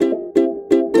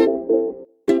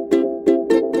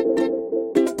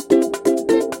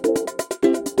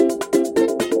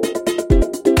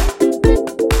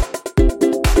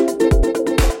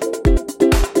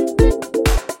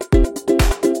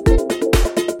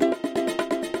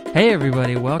Hey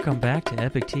everybody, welcome back to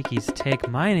Epic Tiki's Take.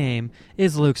 My name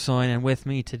is Luke Soin, and with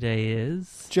me today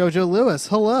is... Jojo Lewis.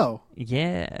 Hello.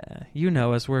 Yeah, you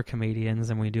know us, we're comedians,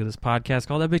 and we do this podcast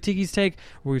called Epic Tiki's Take,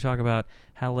 where we talk about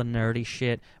hella nerdy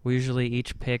shit. We usually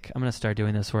each pick... I'm going to start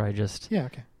doing this where I just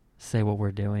say what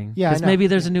we're doing. Yeah, because maybe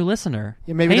there's a new listener.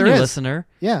 Yeah, maybe hey, there new is. Listener.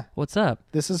 Yeah. What's up?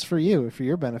 This is for you, for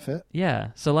your benefit. Yeah,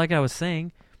 so like I was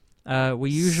saying... we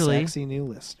usually... Sexy new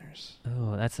listeners.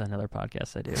 Oh, that's another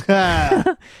podcast I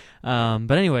do.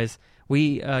 But anyways,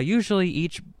 we usually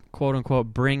each, quote-unquote,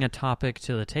 bring a topic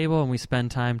to the table, and we spend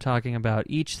time talking about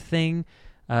each thing.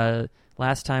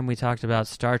 Last time we talked about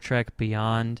Star Trek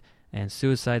Beyond and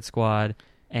Suicide Squad,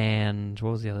 and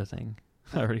what was the other thing?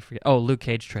 I already forget. Oh, Luke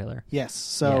Cage trailer. Yes.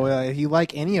 So if you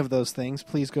like any of those things,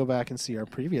 please go back and see our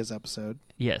previous episode.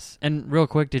 Yes. And real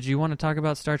quick, did you want to talk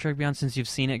about Star Trek Beyond since you've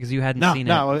seen it? Because you hadn't seen it.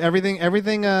 No, everything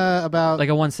about... Like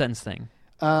a one-sentence thing.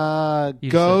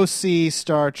 Go see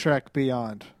Star Trek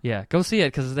Beyond. Yeah, go see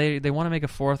it because they want to make a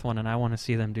fourth one, and I want to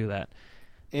see them do that.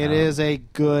 It is a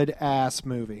good-ass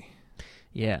movie.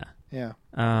 Yeah. Yeah.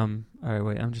 All right,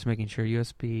 wait. I'm just making sure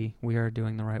USB. We are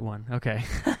doing the right one. Okay.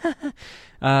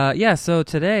 Yeah. So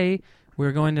today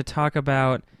we're going to talk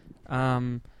about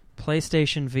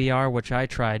PlayStation VR, which I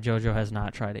tried. JoJo has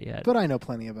not tried it yet, but I know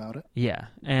plenty about it. Yeah,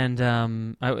 and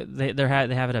they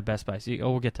have it at Best Buy. So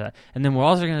we'll get to that, and then we're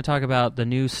also going to talk about the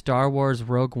new Star Wars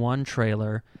Rogue One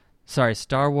trailer. Sorry,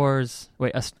 Star Wars.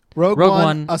 Wait, Rogue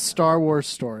One, a Star Wars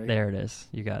story. There it is.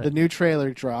 You got it. The new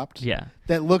trailer dropped. Yeah.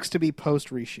 That looks to be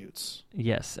post-reshoots.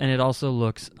 Yes, and it also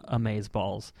looks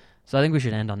amazeballs. So I think we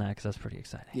should end on that because that's pretty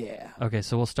exciting. Yeah. Okay,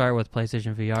 so we'll start with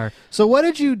PlayStation VR. So what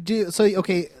did you do? So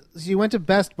you went to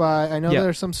Best Buy. I know there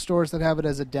are some stores that have it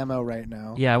as a demo right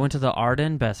now. Yeah, I went to the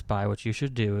Arden Best Buy, which you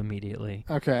should do immediately.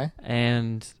 Okay.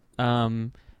 And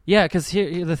yeah, because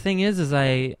here the thing is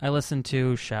I listen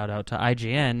to, shout out to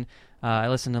IGN. I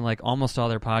listen to like almost all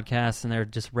their podcasts, and they're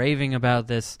just raving about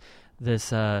this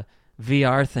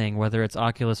VR thing, whether it's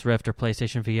Oculus Rift or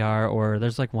PlayStation VR, or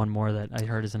there's like one more that I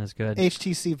heard isn't as good.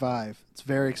 HTC Vive. It's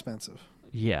very expensive.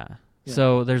 Yeah.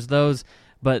 So there's those,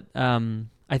 but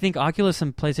I think Oculus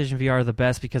and PlayStation VR are the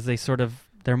best because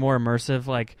they're more immersive.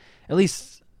 Like, at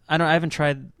least I haven't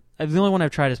tried. The only one I've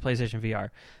tried is PlayStation VR.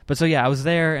 But so yeah, I was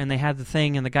there and they had the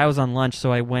thing, and the guy was on lunch,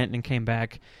 so I went and came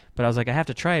back. But I was like, I have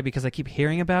to try it because I keep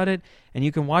hearing about it, and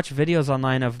you can watch videos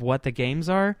online of what the games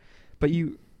are, but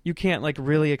you can't like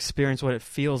really experience what it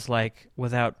feels like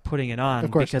without putting it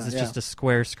on, because it's just a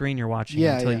square screen you're watching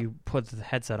until you put the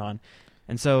headset on.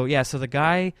 And so so the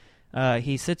guy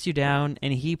he sits you down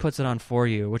and he puts it on for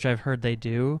you, which I've heard they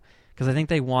do because I think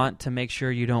they want to make sure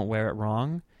you don't wear it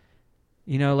wrong.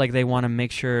 You know, like they want to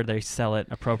make sure they sell it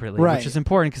appropriately, which is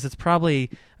important because it's probably,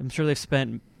 I'm sure they've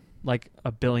spent like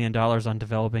 $1 billion on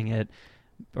developing it,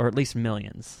 or at least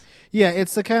millions. Yeah,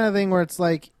 it's the kind of thing where it's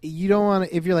like, you don't want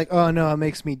to, if you're like, oh no, it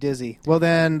makes me dizzy. Well,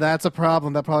 then that's a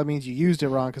problem. That probably means you used it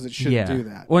wrong because it shouldn't do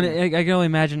that. Well, I can only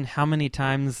imagine how many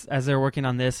times as they're working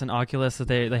on this and Oculus that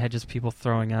they had just people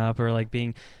throwing up or like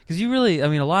being, because a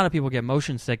lot of people get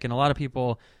motion sick, and a lot of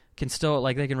people can still,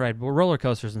 like, they can ride roller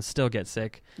coasters and still get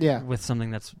sick with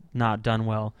something that's not done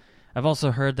well. I've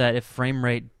also heard that if frame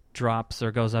rate drops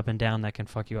or goes up and down, that can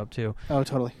fuck you up too. Oh,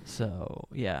 totally. So,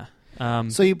 yeah.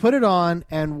 So you put it on,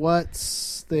 and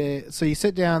so you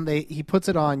sit down, he puts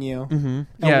it on you, and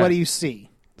what do you see?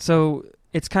 So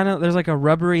it's kind of, there's like a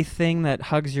rubbery thing that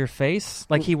hugs your face.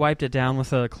 Like he wiped it down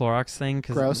with a Clorox thing,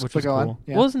 which was cool.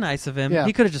 Yeah. Well, it was nice of him. Yeah.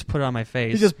 He could have just put it on my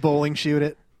face. He just bowling shoot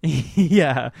it.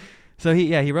 Yeah. So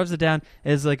he rubs it down.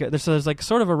 There's like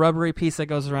sort of a rubbery piece that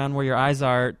goes around where your eyes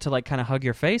are to like kind of hug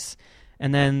your face,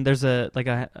 and then there's a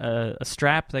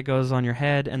strap that goes on your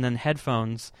head, and then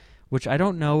headphones, which I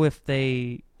don't know if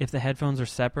the headphones are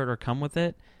separate or come with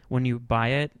it when you buy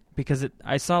it, because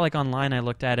I saw like online, I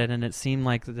looked at it and it seemed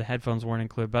like the headphones weren't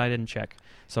included, but I didn't check,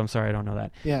 so I'm sorry, I don't know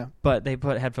that. Yeah. But they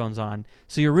put headphones on,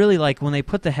 so you're really like, when they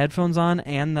put the headphones on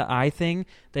and the eye thing,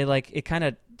 they kind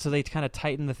of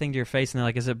tighten the thing to your face, and they're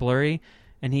like, is it blurry?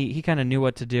 And he kind of knew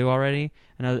what to do already,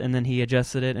 and then he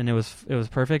adjusted it, and it was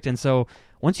perfect. And so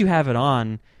once you have it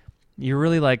on, you're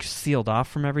really like sealed off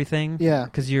from everything. Yeah.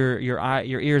 Because your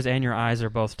ears and your eyes are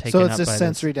both taken up by this. So it's just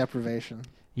sensory deprivation.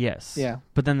 Yes. Yeah.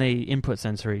 But then they input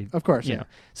sensory. Of course. Yeah.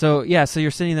 So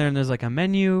you're sitting there, and there's like a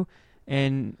menu,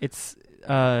 and it's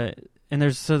there's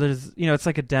it's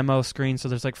like a demo screen, so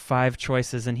there's like 5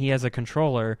 choices, and he has a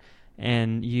controller,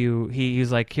 and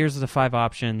he's like, here's the 5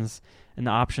 options, and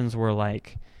the options were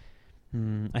like,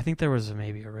 I think there was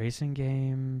maybe a racing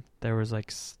game. There's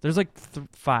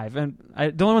 5, and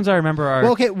the only ones I remember are.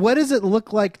 Well, okay, what does it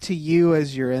look like to you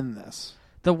as you're in this?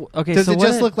 Does it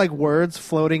just look like words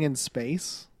floating in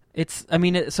space?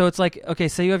 So it's like, okay,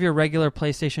 say you have your regular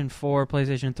PlayStation 4,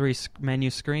 PlayStation 3 menu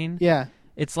screen. Yeah.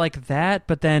 It's like that,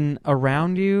 but then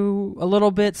around you a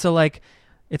little bit. So like,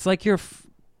 it's like it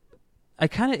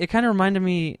kind of reminded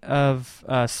me of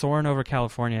Soarin' over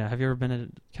California. Have you ever been to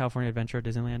California Adventure at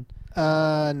Disneyland?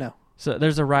 No. So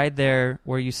there's a ride there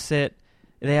where you sit.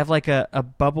 They have like a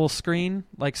bubble screen,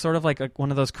 like sort of like one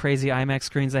of those crazy IMAX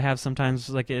screens they have sometimes,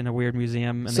 like in a weird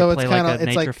museum, and So they it's play kinda- like a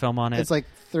it's nature like- film on it. It's like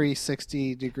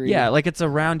 360 degree. Yeah, like it's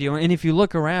around you, and if you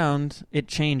look around, it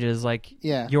changes. Like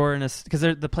Yeah. you're in because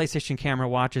the PlayStation camera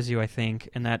watches you, I think,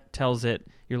 and that tells it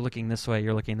you're looking this way,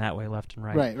 you're looking that way, left and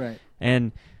right. Right.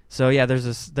 And so yeah,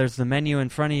 there's the menu in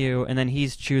front of you, and then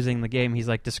he's choosing the game. He's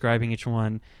like describing each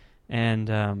one. And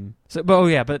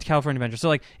but California Adventure. So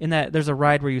like in that, there's a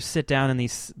ride where you sit down in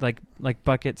these like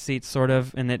bucket seats, sort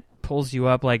of, and it pulls you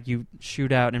up, like you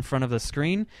shoot out in front of the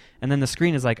screen, and then the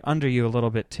screen is like under you a little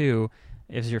bit too,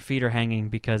 if your feet are hanging,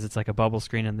 because it's like a bubble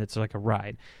screen and it's like a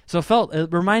ride. So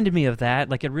it reminded me of that.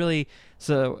 Like it really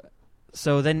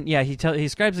So then, yeah, he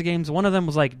describes the games. One of them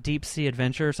was like Deep Sea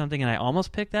Adventure or something, and I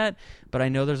almost picked that, but I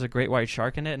know there's a great white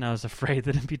shark in it, and I was afraid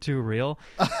that it'd be too real.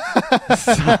 So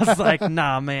I was like,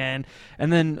 nah, man.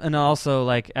 And also,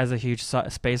 like, as a huge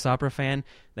space opera fan,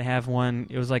 they have one.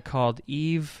 It was like called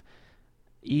Eve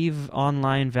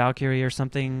Online Valkyrie or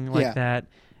something like that,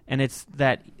 and it's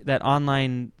that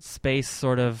online space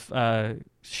sort of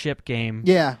ship game.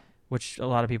 Yeah. Which a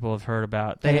lot of people have heard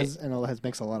about. And it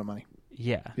makes a lot of money.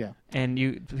 Yeah. Yeah. And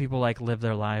people like live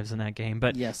their lives in that game.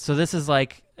 But yes. So this is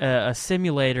like a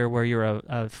simulator where you're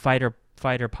a fighter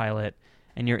pilot,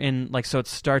 and you're in like, so it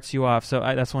starts you off. So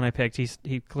that's one I picked.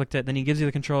 He clicked it, then he gives you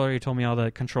the controller. He told me all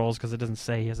the controls because it doesn't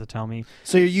say. He has to tell me.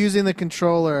 So you're using the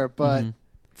controller, but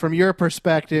from your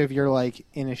perspective, you're like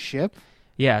in a ship.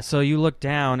 Yeah. So you look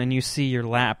down and you see your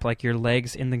lap, like your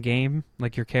legs in the game,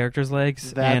 like your character's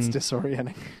legs. That's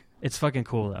disorienting. It's fucking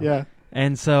cool though. Yeah.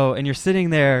 And you're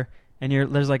sitting there. And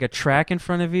there's like a track in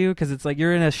front of you because it's like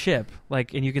you're in a ship,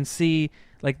 like, and you can see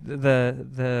like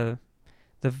the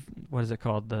what is it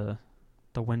called, the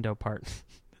window part,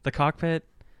 the cockpit,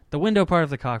 the window part of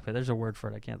the cockpit. There's a word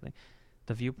for it, I can't think.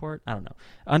 The viewport, I don't know.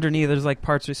 Underneath, there's like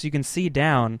parts so you can see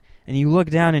down, and you look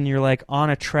down, and you're like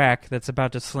on a track that's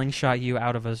about to slingshot you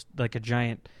out of a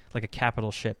giant, like a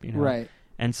capital ship, you know? Right.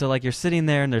 And so like you're sitting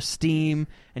there, and there's steam,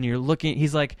 and you're looking. He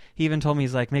even told me,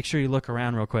 he's like, make sure you look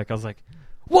around real quick. I was like,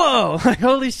 whoa, like,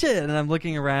 holy shit. And I'm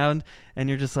looking around, and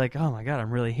you're just like, oh my God,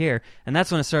 I'm really here. And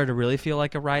that's when it started to really feel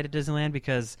like a ride at Disneyland,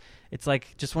 because it's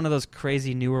like just one of those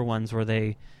crazy newer ones where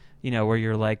they, where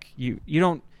you're like, you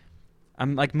don't,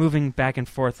 I'm like moving back and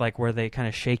forth, like where they kind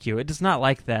of shake you. It's not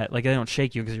like that. Like they don't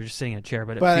shake you because you're just sitting in a chair,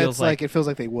 but it feels it feels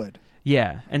like they would.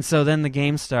 Yeah. And so then the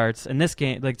game starts, and this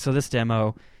game, like, so this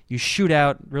demo, you shoot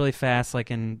out really fast,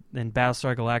 like in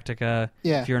Battlestar Galactica.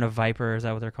 Yeah. If you're in a Viper, is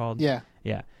that what they're called? Yeah.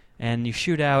 Yeah. And you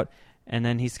shoot out, and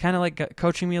then he's kind of like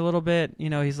coaching me a little bit.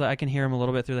 He's like, I can hear him a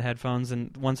little bit through the headphones,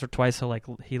 and once or twice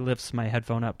he lifts my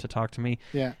headphone up to talk to me.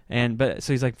 Yeah.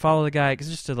 So he's like, follow the guy, cause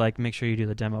just to like make sure you do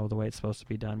the demo the way it's supposed to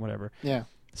be done, whatever. Yeah.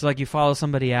 So like you follow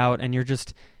somebody out, and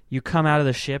you come out of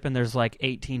the ship, and there's like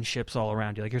 18 ships all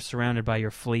around you. Like you're surrounded by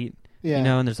your fleet. Yeah.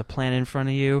 And there's a planet in front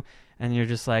of you, and you're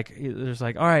just like, there's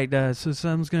like, all right, so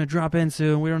someone's gonna drop in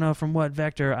soon. We don't know from what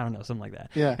vector. I don't know, something like that.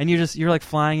 Yeah. And you're like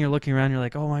flying. You're looking around. You're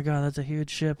like, oh my God, that's a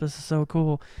huge ship. This is so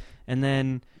cool. And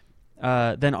then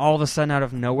all of a sudden, out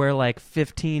of nowhere, like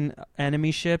 15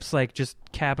 enemy ships, like just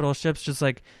capital ships, just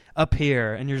like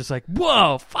appear, and you're just like,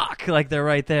 whoa, fuck! Like they're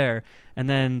right there. And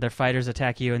then their fighters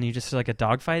attack you, and you just feel like a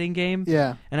dogfighting game.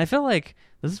 Yeah. And I feel like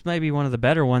this might be one of the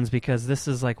better ones, because this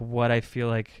is like what I feel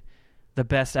like the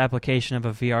best application of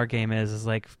a VR game is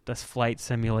like this flight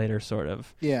simulator sort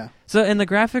of. Yeah. So, and the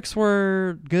graphics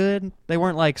were good. They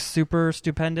weren't like super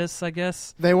stupendous, I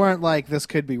guess. They weren't like, this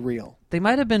could be real. They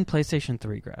might have been PlayStation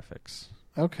 3 graphics.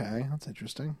 Okay, that's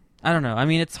interesting. I don't know. I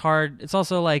mean, it's hard. It's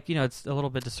also like, it's a little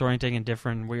bit disorienting and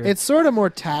different and weird. It's sort of more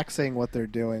taxing what they're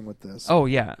doing with this. Oh,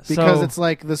 yeah. Because it's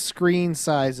like the screen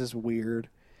size is weird.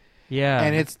 Yeah.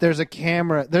 And there's a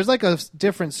camera. There's like a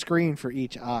different screen for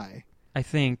each eye. I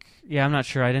think. Yeah, I'm not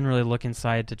sure. I didn't really look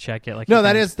inside to check it. Like, no,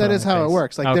 that is how it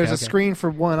works. Like, okay, there's a screen for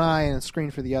one eye and a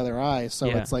screen for the other eye. So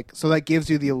it's like, so that gives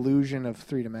you the illusion of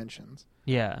 3 dimensions.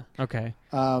 Yeah. Okay.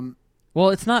 Well,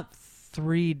 it's not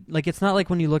it's not like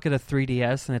when you look at a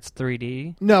 3DS and it's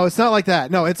 3D. No, it's not like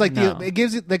that. No, it's like it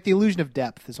gives you like the illusion of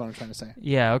depth is what I'm trying to say.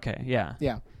 Yeah. Okay. Yeah.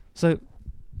 Yeah.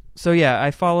 So yeah,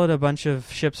 I followed a bunch of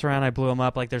ships around. I blew them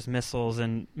up. Like there's missiles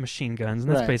and machine guns,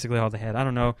 and that's basically all they had. I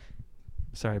don't know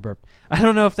Sorry, burp. I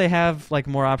don't know if they have like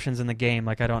more options in the game.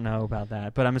 Like I don't know about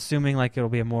that, but I'm assuming like it'll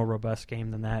be a more robust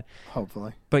game than that.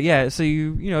 Hopefully. But yeah, so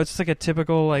you know it's just like a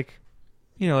typical like,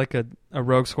 you know, like a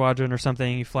rogue squadron or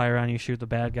something. You fly around, you shoot the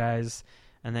bad guys,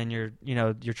 and then you're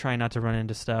trying not to run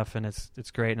into stuff, and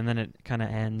it's great. And then it kind of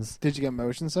ends. Did you get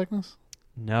motion sickness?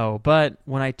 No, but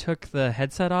when I took the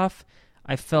headset off,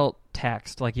 I felt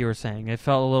taxed, like you were saying. It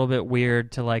felt a little bit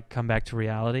weird to like come back to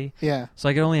reality. Yeah. So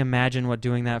I could only imagine what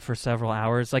doing that for several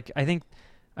hours. Like I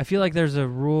feel like there's a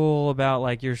rule about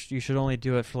like you should only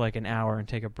do it for like an hour and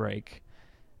take a break.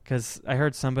 Because I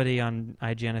heard somebody on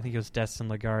IGN, I think it was Destin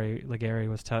Legary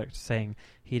was saying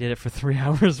he did it for 3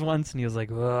 hours once, and he was like,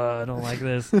 "Ugh, I don't like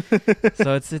this."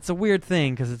 So it's a weird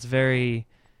thing because it's very.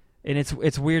 And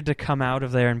it's weird to come out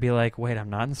of there and be like, wait, I'm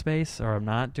not in space, or I'm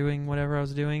not doing whatever I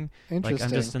was doing. Interesting. Like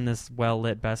I'm just in this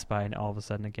well-lit Best Buy, and all of a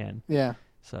sudden again. Yeah.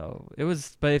 So it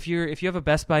was. But if you have a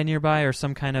Best Buy nearby or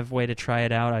some kind of way to try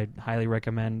it out, I highly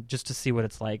recommend just to see what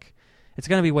it's like. It's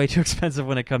gonna be way too expensive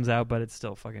when it comes out, but it's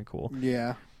still fucking cool.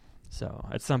 Yeah. So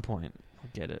at some point, I'll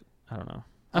get it. I don't know.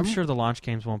 I'm sure the launch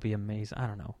games won't be amazing. I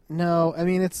don't know. No, I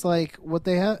mean it's like what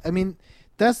they have. I mean.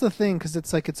 That's the thing, because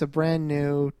it's like it's a brand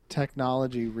new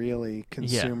technology, really,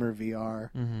 consumer VR.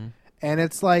 Mm-hmm. And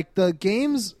it's like the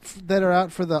games that are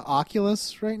out for the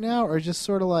Oculus right now are just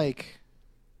sort of like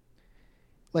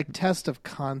test of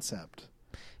concept.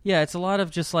 Yeah, it's a lot of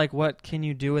just like, what can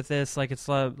you do with this? Like, it's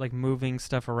a lot of like moving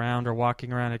stuff around or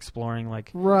walking around exploring.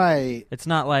 Like, right. It's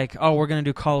not like, oh, we're going to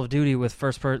do Call of Duty with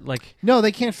first person. Like, no,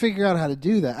 they can't figure out how to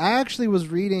do that. I actually was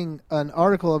reading an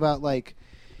article about like,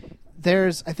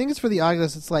 I think it's for the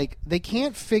Oculus, it's like they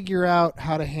can't figure out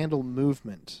how to handle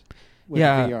movement with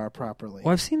VR properly.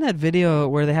 Well, I've seen that video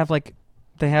where they have like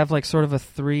sort of a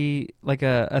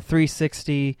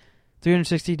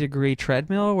 360 degree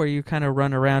treadmill where you kind of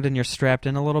run around and you're strapped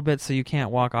in a little bit so you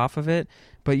can't walk off of it,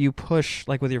 but you push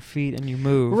like with your feet and you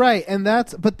move. Right, and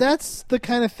that's the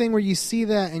kind of thing where you see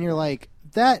that and you're like,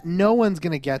 that no one's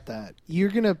gonna get that.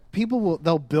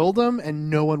 They'll build them and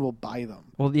no one will buy them.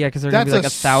 Well, yeah, because they're gonna be like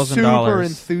 $1,000. Super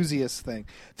enthusiast thing.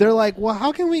 They're like, well,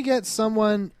 how can we get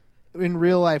someone in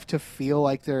real life to feel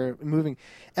like they're moving?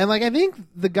 And like, I think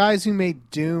the guys who made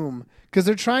Doom, because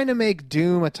they're trying to make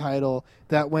Doom a title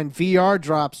that when VR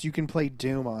drops, you can play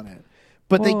Doom on it,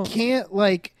 but they can't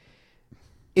like.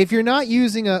 If you're not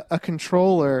using a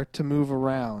controller to move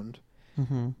around,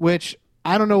 mm-hmm. which.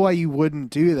 I don't know why you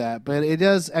wouldn't do that, but it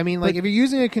does. I mean, like, if you're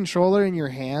using a controller in your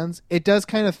hands, it does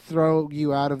kind of throw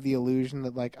you out of the illusion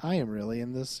that, like, I am really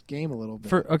in this game a little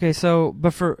bit. I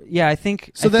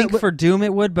think for Doom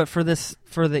it would, but for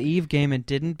the Eve game it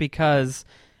didn't, because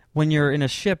when you're in a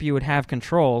ship you would have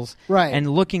controls, right? And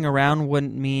looking around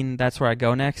wouldn't mean that's where I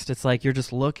go next. It's like you're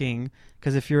just looking.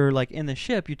 Because if you're like in the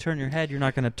ship, you turn your head, you're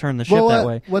not going to turn the ship that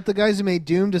way. What the guys who made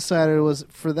Doom decided was,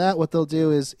 for that, what they'll do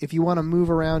is, if you want to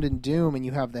move around in Doom and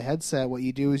you have the headset, what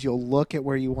you do is you'll look at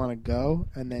where you want to go,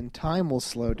 and then time will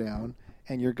slow down,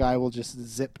 and your guy will just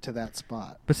zip to that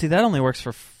spot. But see, that only works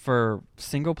for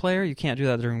single player. You can't do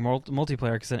that during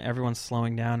multiplayer, because then everyone's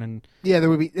slowing down. And yeah,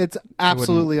 it's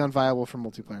absolutely unviable for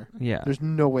multiplayer. Yeah, there's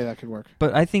no way that could work.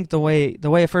 But I think the way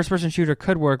a first-person shooter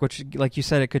could work, which, like you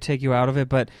said, it could take you out of it,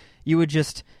 but you would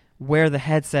just wear the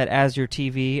headset as your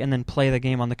TV and then play the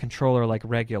game on the controller like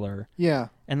regular. Yeah.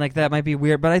 And like that might be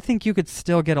weird, but I think you could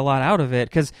still get a lot out of it,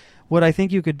 because what I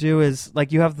think you could do is,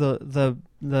 like, you have the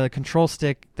control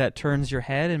stick that turns your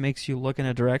head and makes you look in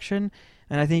a direction,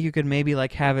 and I think you could maybe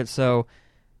like have it so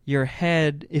your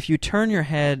head, if you turn your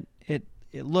head, it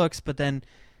looks, but then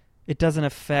it doesn't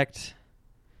affect,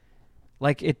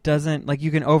 like, it doesn't, like,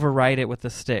 you can override it with the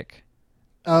stick.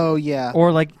 Oh, yeah.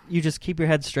 Or, like, you just keep your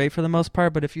head straight for the most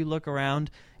part, but if you look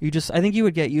around, I think you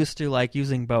would get used to, like,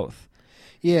 using both.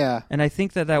 Yeah. And I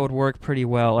think that would work pretty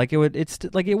well. Like, it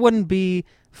wouldn't be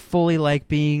fully like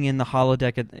being in the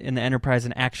holodeck in the Enterprise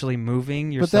and actually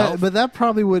moving yourself. But that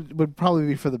probably would probably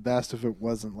be for the best if it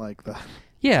wasn't like that.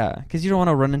 Yeah, because you don't want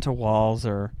to run into walls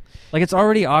or... Like, it's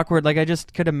already awkward. Like, I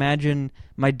just could imagine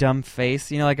my dumb face.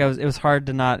 You know, like, it was hard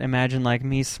to not imagine, like,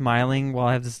 me smiling while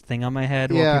I have this thing on my head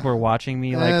while people are watching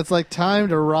me. And it's like, time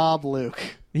to rob Luke.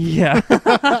 Yeah.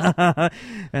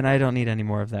 And I don't need any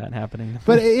more of that happening.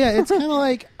 But, it's kind of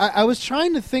like... I was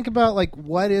trying to think about, like,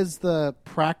 what is the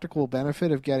practical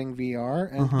benefit of getting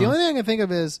VR? And the only thing I can think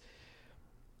of is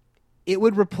it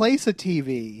would replace a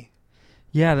TV.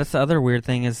 Yeah, that's the other weird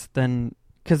thing is then...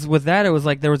 Because with that, it was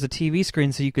like there was a TV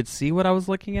screen so you could see what I was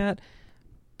looking at,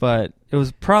 but it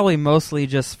was probably mostly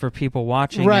just for people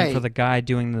watching Right. and for the guy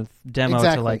doing the demo to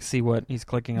Exactly. like see what he's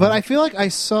clicking But on. I feel like I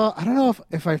don't know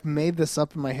if I've made this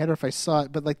up in my head or if I saw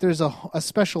it, but like there's a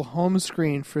special home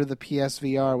screen for the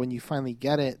PSVR when you finally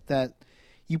get it that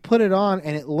you put it on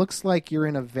and it looks like you're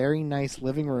in a very nice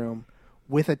living room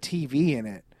with a TV in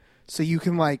it. So you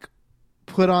can like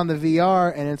put on the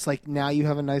VR and it's like now you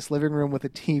have a nice living room with a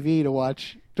TV to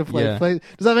watch to play. Yeah.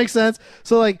 Does that make sense?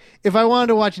 So like if I wanted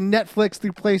to watch Netflix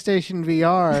through PlayStation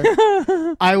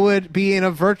VR, I would be in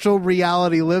a virtual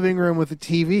reality living room with a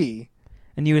TV.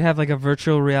 And you would have like a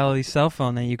virtual reality cell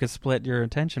phone that you could split your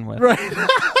attention with. Right.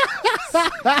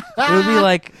 It would be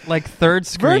like third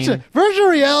screen. Virtual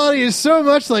reality is so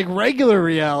much like regular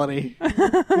reality.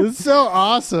 It's so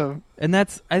awesome. And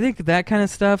I think that kind of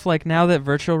stuff, like now that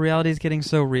virtual reality is getting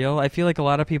so real, I feel like a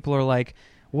lot of people are like,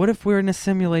 what if we're in a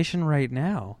simulation right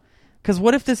now? Because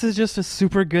what if this is just a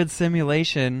super good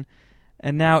simulation,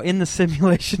 and now in the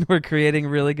simulation we're creating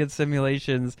really good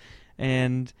simulations,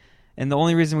 and the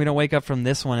only reason we don't wake up from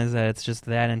this one is that it's just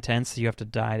that intense, so you have to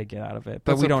die to get out of it.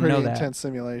 But That's we don't know a pretty that. intense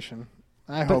simulation.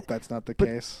 I hope that's not the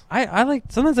case. I like,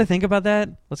 sometimes I think about that.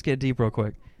 Let's get deep real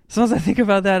quick. Sometimes I think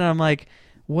about that and I'm like,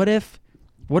 what if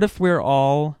we're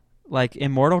all like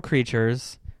immortal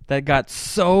creatures that got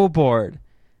so bored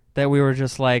that we were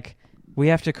just like, we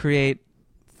have to create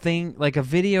like a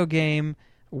video game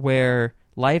where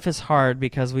life is hard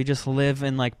because we just live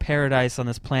in like paradise on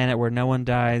this planet where no one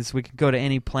dies. We could go to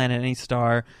any planet, any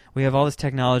star. We have all this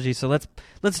technology. So let's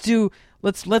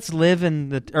live in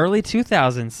the early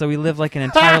 2000s. So we live like an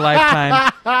entire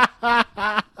lifetime.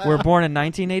 We're born in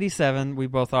 1987. We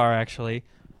both are actually.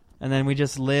 And then we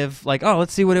just live like, oh,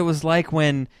 let's see what it was like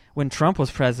when Trump was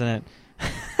president.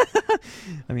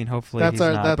 I mean, hopefully he's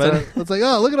not. It's like,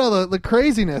 oh, look at all the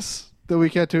craziness that we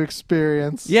get to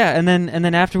experience. Yeah, and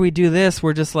then after we do this,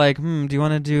 we're just like, do you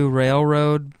want to do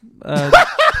railroad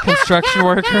construction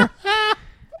worker?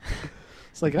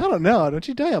 It's like, I don't know. Don't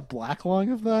you die a black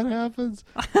lung if that happens?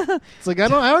 It's like, I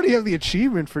already have the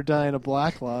achievement for dying a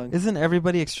black lung. Isn't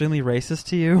everybody extremely racist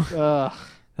to you? Ugh.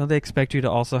 Don't they expect you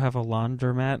to also have a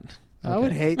laundromat? Okay. I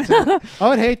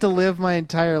would hate to live my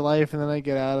entire life and then I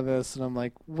get out of this and I'm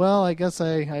like, well, I guess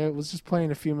I was just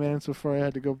playing a few minutes before I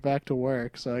had to go back to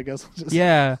work, so I guess I'll just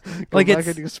go like back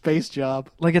and do a space job.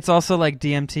 Like it's also like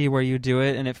DMT where you do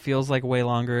it and it feels like way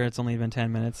longer. It's only been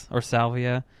 10 minutes. Or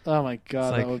Salvia. Oh my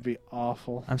god, like, that would be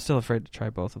awful. I'm still afraid to try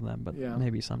both of them, but yeah.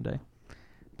 Maybe someday.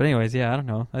 But anyways, yeah, I don't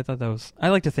know. I thought that was... I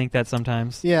like to think that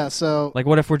sometimes. Yeah, so... Like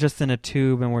what if we're just in a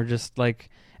tube and we're just like...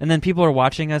 And then people are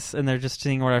watching us and they're just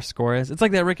seeing what our score is. It's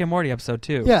like that Rick and Morty episode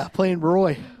too. Yeah, playing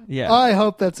Roy. Yeah. I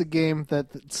hope that's a game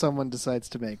that someone decides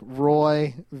to make.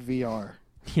 Roy VR.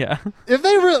 Yeah. If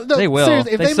they really... No, they will.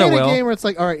 Seriously, if they so made a will. game where it's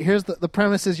like, all right, here's the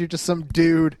premise is you're just some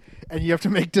dude and you have to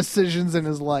make decisions in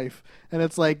his life. And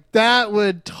it's like, that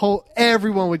would...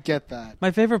 everyone would get that.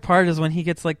 My favorite part is when he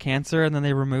gets like cancer and then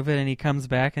they remove it and he comes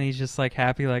back and he's just like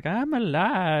happy, like, I'm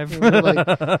alive.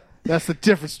 Like, that's the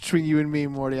difference between you and me,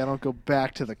 Morty. I don't go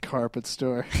back to the carpet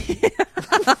store.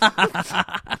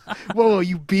 Whoa,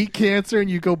 you beat cancer and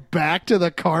you go back to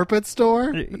the carpet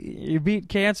store? You beat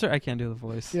cancer? I can't do the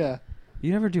voice. Yeah.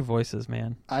 You never do voices,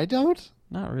 man. I don't?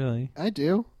 Not really. I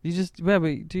do. You just... Yeah,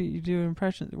 but you do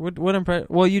impressions. What impression?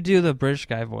 Well, you do the British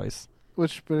guy voice.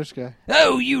 Which British guy?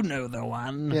 Oh, you know the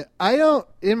one. Yeah, I don't...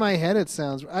 In my head it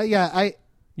sounds...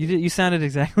 You sounded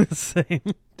exactly the same.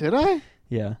 Did I?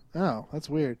 Yeah. Oh, that's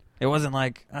weird. It wasn't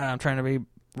like, I'm trying to be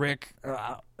Rick,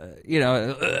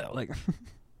 like...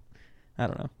 I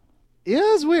don't know.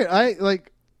 Yeah, it's weird.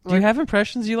 Do you have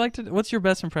impressions you like to... What's your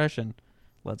best impression?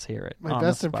 Let's hear it. My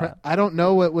best impression... I don't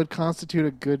know what would constitute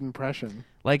a good impression.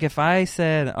 Like if I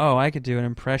said, oh, I could do an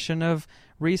impression of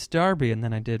Rhys Darby, and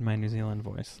then I did my New Zealand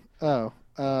voice. Oh,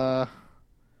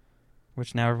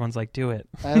 which now everyone's like, do it.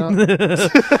 I don't...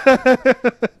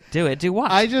 Do it. Do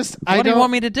what? What do you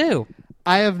want me to do?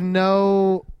 I don't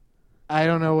know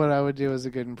what I would do as a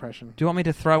good impression. Do you want me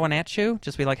to throw one at you?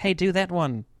 Just be like, hey, do that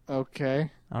one. Okay.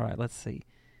 All right, let's see.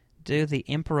 Do the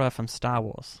Emperor from Star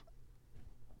Wars.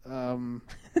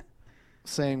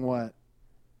 Saying what?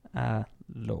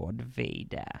 Lord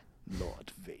Vader.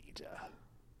 Lord Vader.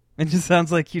 It just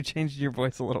sounds like you changed your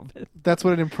voice a little bit. That's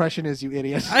what an impression is, you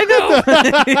idiot. I know.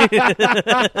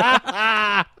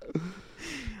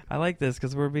 I like this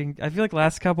because I feel like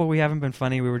last couple we haven't been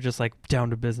funny. We were just like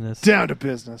down to business. Down to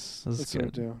business. That's good.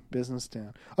 what we do. Business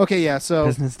down. Okay, yeah, so...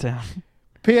 Business down.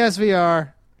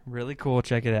 PSVR. Really cool.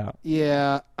 Check it out.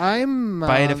 Yeah, I'm...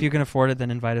 Buy it if you can afford it,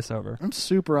 then invite us over. I'm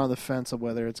super on the fence of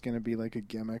whether it's going to be like a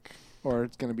gimmick or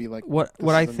it's going to be like... What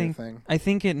I think... thing. I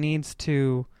think it needs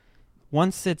to...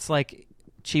 Once it's like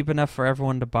cheap enough for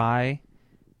everyone to buy,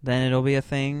 then it'll be a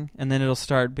thing, and then it'll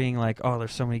start being like, oh,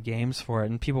 there's so many games for it,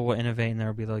 and people will innovate, and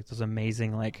there'll be like those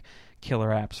amazing like killer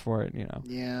apps for it, you know.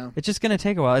 Yeah. It's just gonna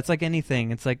take a while. It's like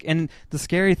anything. It's like, and the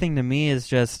scary thing to me is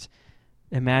just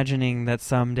imagining that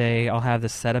someday I'll have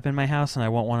this setup in my house and I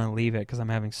won't want to leave it because I'm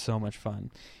having so much fun.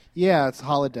 Yeah, it's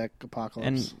holodeck apocalypse.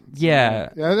 And it's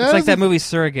like that movie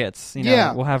Surrogates. You know,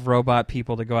 Yeah. we'll have robot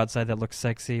people to go outside that look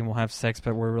sexy, and we'll have sex,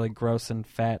 but we're really gross and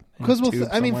fat. Because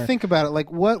think about it. Like,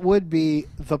 what would be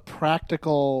the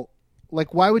practical?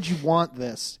 Like, why would you want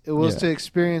this? It was to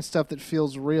experience stuff that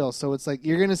feels real. So it's like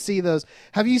you're gonna see those.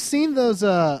 Have you seen those? They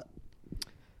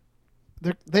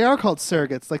are called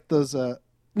surrogates. Like those.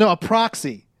 No, a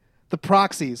proxy. The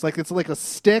proxies, like it's like a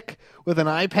stick with an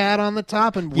iPad on the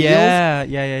top and wheels.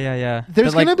 Yeah.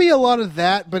 There's gonna be a lot of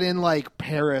that, but in like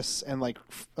Paris and like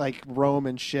Rome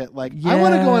and shit. Like, I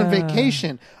want to go on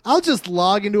vacation. I'll just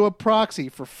log into a proxy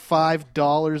for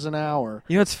 $5 an hour.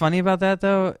 You know what's funny about that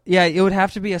though? Yeah, it would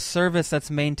have to be a service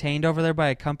that's maintained over there by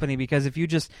a company, because if you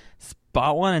just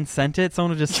bought one and sent it, someone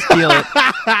would just steal it.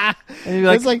 And you'd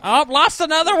be like, oh, lost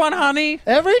another one, honey.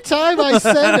 Every time I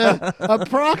send a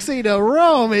proxy to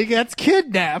Rome, he gets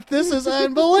kidnapped. This is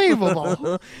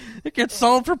unbelievable. It gets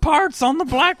sold for parts on the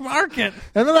black market.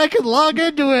 And then I can log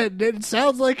into it, and it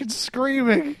sounds like it's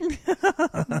screaming.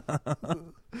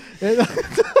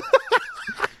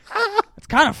 It's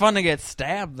kind of fun to get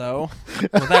stabbed, though,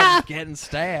 without getting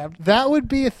stabbed. That would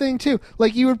be a thing, too.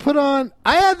 Like, you would put on...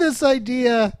 I had this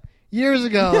idea years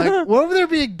ago. Like, what would there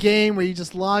be a game where you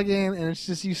just log in, and it's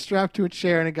just you strapped to a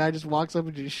chair, and a guy just walks up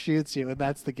and just shoots you, and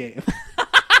that's the game.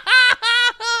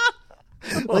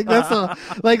 Like,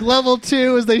 like level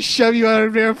 2 is they shove you out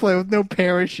of an airplane with no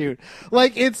parachute.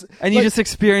 Like, it's... And you just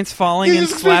experience falling and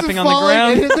slapping on the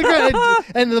ground. And, hit the ground.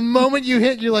 And the moment you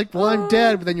hit, you're like, well, I'm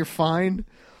dead, but then you're fine.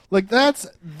 Like,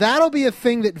 that'll be a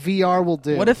thing that VR will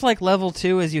do. What if, like, level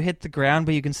 2 is you hit the ground,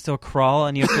 but you can still crawl,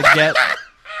 and you have to get...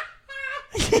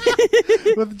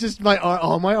 With just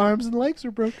all my arms and legs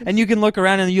are broken. And you can look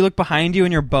around, and you look behind you,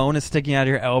 and your bone is sticking out of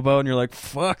your elbow, and you're like,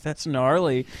 fuck, that's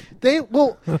gnarly. There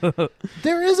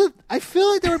is I feel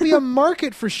like there would be a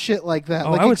market for shit like that.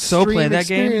 Oh, like I would so play that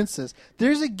game.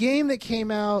 There's a game that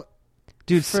came out.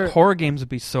 Dude, horror games would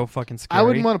be so fucking scary. I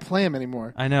wouldn't want to play them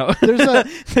anymore. I know.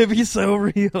 They'd be so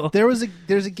real. There's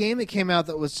a game that came out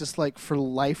that was just like for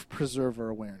life preserver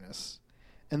awareness.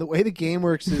 And the way the game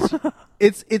works is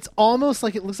it's almost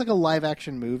like it looks like a live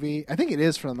action movie. I think it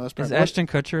is for the most part. Is Ashton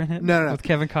Kutcher in it? No. With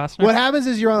Kevin Costner? What happens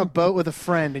is you're on a boat with a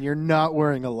friend and you're not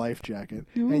wearing a life jacket.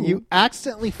 Ooh. And you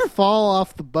accidentally fall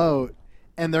off the boat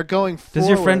and they're going forward. Does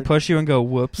your friend push you and go,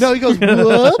 whoops? No, he goes,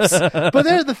 whoops. But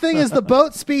the thing is, the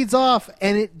boat speeds off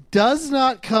and it does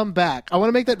not come back. I want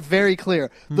to make that very clear.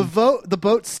 The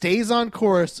boat stays on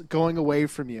course going away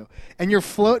from you. And you're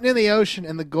floating in the ocean,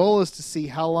 and the goal is to see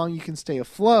how long you can stay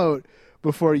afloat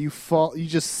before you fall. You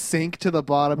just sink to the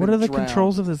bottom and drown. What are the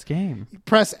controls of this game? You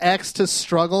press X to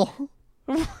struggle.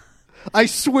 I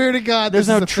swear to God, there's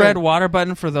no tread water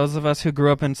button for those of us who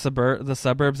grew up in the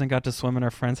suburbs and got to swim in our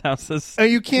friends' houses.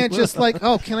 And you can't just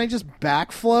can I just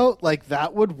back float? Like,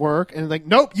 that would work. And like,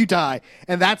 nope, you die.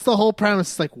 And that's the whole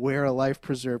premise. It's like, wear a life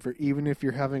preserver, even if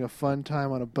you're having a fun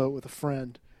time on a boat with a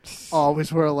friend.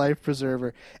 Always wear a life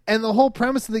preserver. And the whole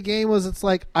premise of the game was, it's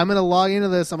like, I'm going to log into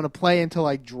this, I'm going to play until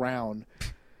I drown.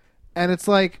 And it's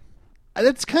like,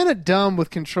 it's kind of dumb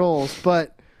with controls,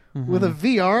 but with a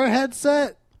VR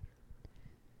headset,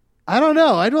 I don't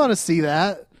know. I'd want to see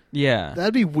that. Yeah.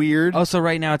 That'd be weird. Oh, so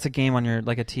right now it's a game on your,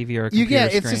 like, a TV or a computer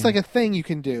screen. It's just like a thing you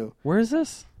can do. Where is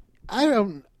this? I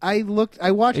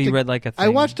watched... read like a thing? I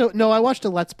watched a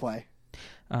Let's Play.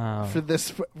 Oh. For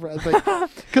this. Is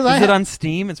it on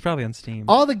Steam? It's probably on Steam.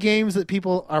 All the games that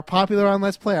people are popular on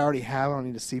Let's Play, I already have. I don't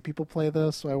need to see people play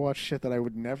those, so I watch shit that I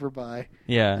would never buy.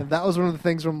 Yeah. And that was one of the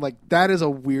things where I'm like, that is a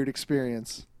weird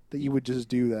experience that you would just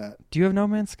do that. Do you have No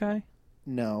Man's Sky?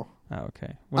 No. Oh,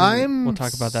 okay. We'll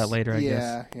talk about that later, I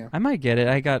guess. Yeah. I might get it.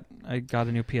 I got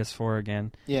a new PS4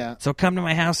 again. Yeah. So come to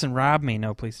my house and rob me.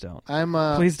 No, please don't.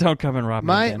 Please don't come and rob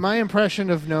me again. My impression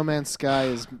of No Man's Sky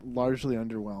is largely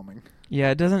underwhelming.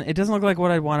 Yeah, it doesn't look like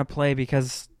what I'd want to play,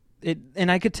 because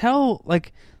and I could tell,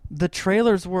 like, the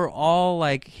trailers were all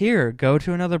like, here, go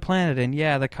to another planet, and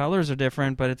yeah, the colors are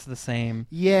different, but it's the same.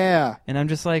 Yeah. And I'm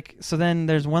just like, so then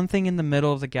there's one thing in the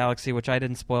middle of the galaxy, which I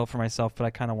didn't spoil for myself, but I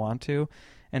kind of want to.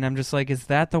 And I'm just like, is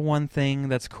that the one thing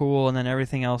that's cool, and then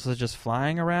everything else is just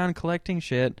flying around collecting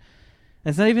shit?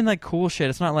 And it's not even like cool shit.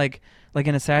 It's not like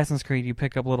in Assassin's Creed, you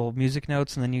pick up little music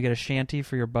notes and then you get a shanty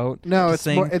for your boat. No,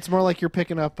 it's more like you're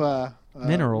picking up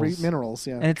minerals. Minerals,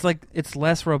 yeah. And it's like it's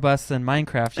less robust than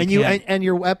Minecraft. And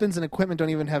your weapons and equipment don't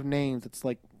even have names. It's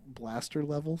like blaster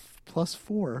level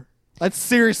 +4. That's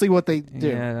seriously what they do.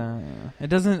 Yeah, it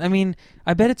doesn't. I mean,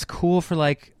 I bet it's cool for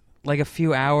like a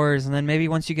few hours, and then maybe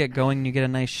once you get going, you get a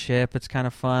nice ship. It's kind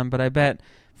of fun. But I bet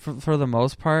for the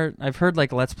most part, I've heard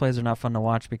like Let's Plays are not fun to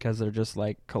watch because they're just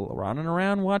like running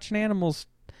around watching animals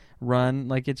run.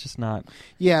 Like it's just not.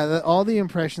 Yeah, all the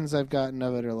impressions I've gotten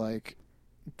of it are like,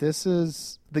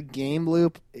 the game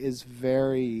loop is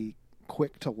very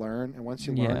quick to learn, and once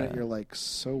you learn it, you're like,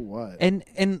 so what? And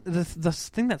the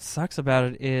thing that sucks about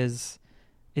it is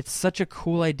it's such a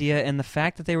cool idea, and the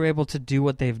fact that they were able to do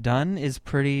what they've done is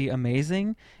pretty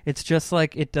amazing. It's just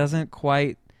like it doesn't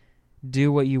quite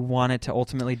do what you want it to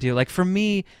ultimately do. Like for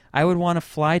me, I would want to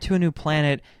fly to a new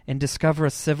planet and discover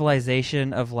a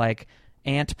civilization of like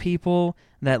ant people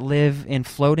that live in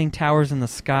floating towers in the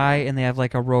sky, and they have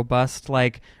like a robust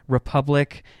like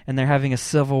republic, and they're having a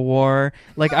civil war.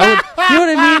 Like I would, you know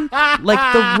what I mean?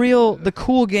 Like the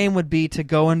cool game would be to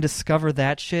go and discover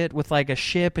that shit with like a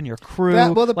ship and your crew,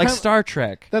 like Star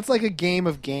Trek. That's like a game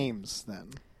of games, then.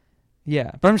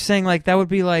 Yeah, but I'm just saying like that would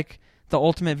be like the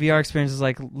ultimate VR experience is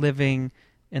like living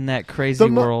in that crazy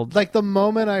world. Like the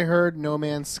moment I heard No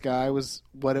Man's Sky was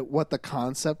what the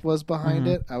concept was behind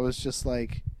it, I was just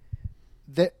like,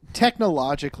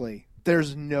 technologically,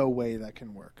 there's no way that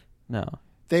can work. No.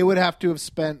 They would have to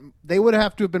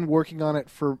have been working on it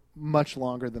for much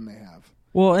longer than they have.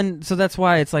 Well, and so that's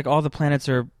why it's like all the planets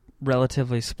are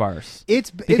relatively sparse.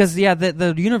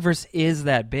 The universe is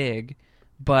that big,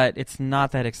 but it's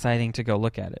not that exciting to go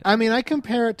look at it. I mean, I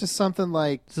compare it to something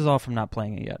like... This is all from not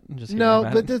playing it yet.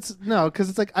 Because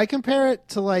it's like I compare it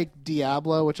to like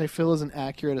Diablo, which I feel is an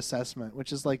accurate assessment,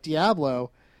 which is like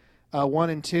Diablo 1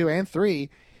 and 2 and 3.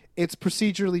 It's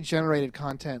procedurally generated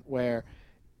content where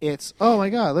it's, oh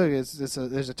my god, look,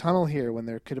 there's a tunnel here when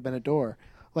there could have been a door.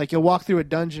 Like you'll walk through a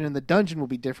dungeon and the dungeon will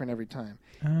be different every time.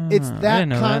 It's that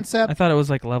concept. I thought it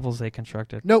was like levels they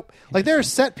constructed. Nope. Like there are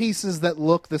set pieces that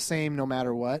look the same no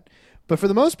matter what. But for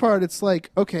the most part, it's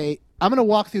like, okay, I'm going to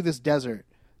walk through this desert.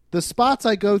 The spots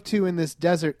I go to in this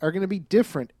desert are going to be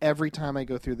different every time I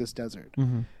go through this desert.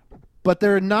 Mm-hmm. But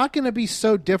they're not going to be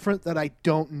so different that I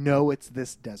don't know it's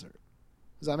this desert.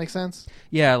 Does that make sense?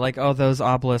 Yeah, like, oh, those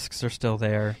obelisks are still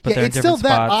there, but they're in it's different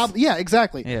still spots. Yeah,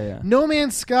 exactly. Yeah. No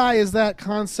Man's Sky is that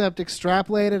concept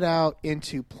extrapolated out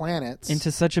into planets.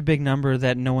 Into such a big number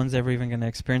that no one's ever even going to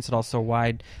experience it all so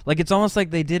wide. Like, it's almost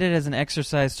like they did it as an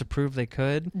exercise to prove they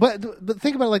could. But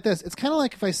think about it like this. It's kind of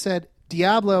like if I said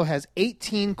Diablo has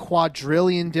 18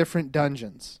 quadrillion different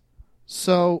dungeons.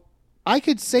 So I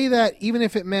could say that even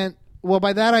if it meant... Well,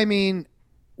 by that I mean...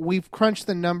 We've crunched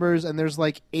the numbers, and there's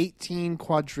like 18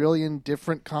 quadrillion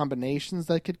different combinations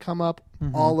that could come up,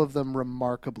 all of them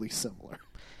remarkably similar.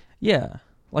 Yeah.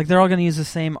 Like, they're all going to use the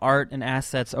same art and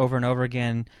assets over and over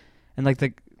again. And, like,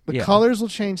 the colors will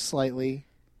change slightly.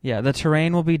 Yeah, the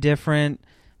terrain will be different.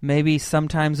 Maybe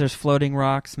sometimes there's floating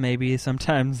rocks. Maybe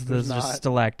sometimes there's just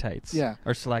stalactites. Yeah.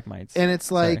 Or stalagmites. And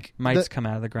it's like... Mites come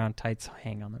out of the ground, tights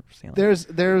hang on the ceiling.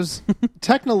 There's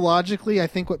technologically, I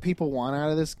think what people want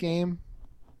out of this game...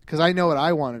 Because I know what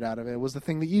I wanted out of it was the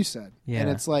thing that you said. Yeah. And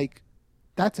it's like,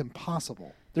 that's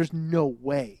impossible. There's no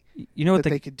way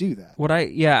they could do that.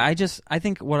 I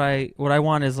think what I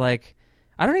want is like,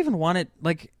 I don't even want it,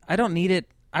 like, I don't need it.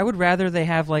 I would rather they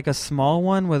have like a small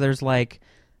one where there's like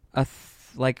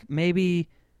maybe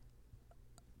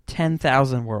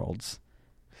 10,000 worlds.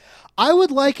 I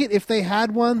would like it if they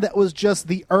had one that was just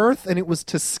the Earth and it was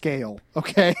to scale,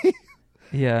 okay?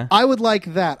 Yeah. I would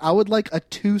like that. I would like a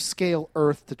 2-scale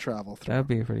Earth to travel through. That would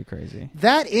be pretty crazy.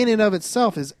 That in and of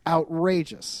itself is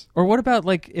outrageous. Or what about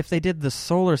like if they did the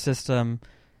solar system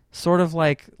sort of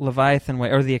like Leviathan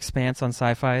way or The Expanse on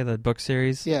Sci-Fi, the book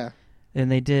series? Yeah. And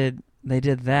they did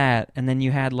that, and then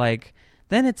you had like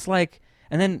then it's like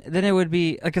and then it would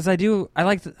be because I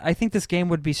think this game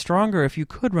would be stronger if you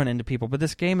could run into people, but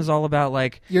this game is all about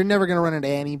like you're never going to run into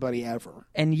anybody ever,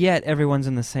 and yet everyone's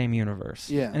in the same universe.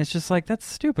 Yeah, and it's just like that's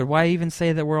stupid. Why even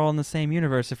say that we're all in the same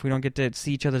universe if we don't get to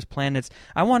see each other's planets?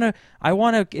 I want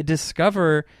to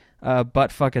discover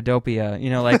buttfuckadopia, you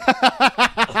know, like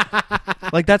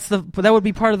like that would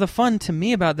be part of the fun to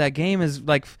me about that game is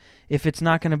like if it's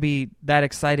not going to be that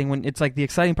exciting when it's like the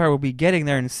exciting part will be getting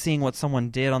there and seeing what someone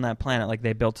did on that planet, like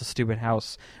they built a stupid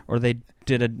house or they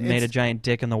made a giant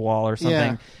dick in the wall or something.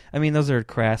 Yeah. I mean, those are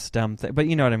crass, dumb things, but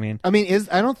you know what I mean. I mean,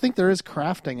 I don't think there is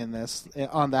crafting in this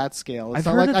on that scale. I've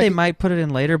heard that they might put it in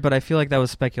later, but I feel like that was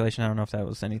speculation. I don't know if that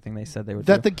was anything they said they would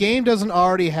do. That the game doesn't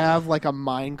already have like a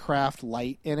Minecraft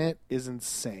light in it is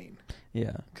insane.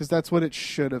 Yeah. Because that's what it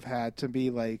should have had to be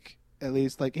like at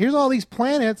least like, here's all these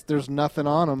planets. There's nothing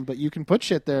on them, but you can put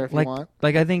shit there if you want.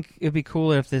 Like, I think it'd be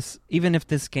cooler if even if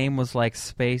this game was like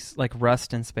space, like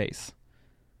Rust in space.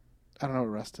 I don't know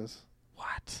what Rust is.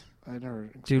 What? I never.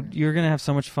 Dude, you're gonna have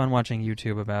so much fun watching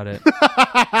YouTube about it.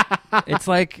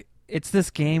 It's this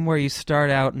game where you start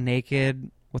out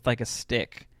naked with like a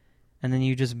stick, and then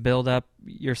you just build up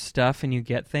your stuff and you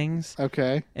get things.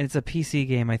 Okay. And it's a PC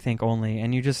game, I think, only.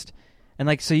 And you just, and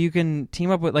like, so you can team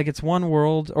up with, like, it's one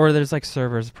world, or there's like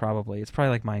servers probably. It's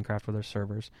probably like Minecraft where there's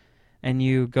servers. And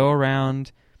you go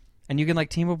around, and you can like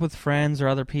team up with friends or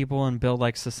other people and build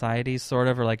like societies, sort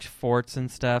of, or like forts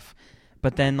and stuff.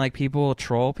 But then like people will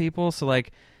troll people. So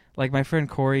like my friend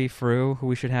Corey Frew, who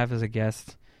we should have as a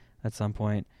guest at some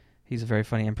point. He's a very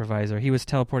funny improviser. He was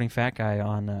teleporting fat guy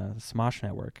on the Smosh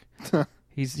Network.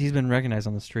 He's been recognized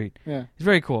on the street. Yeah, he's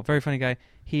very cool, very funny guy.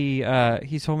 He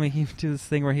told me he would do this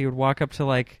thing where he would walk up to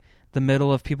like the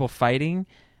middle of people fighting,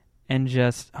 and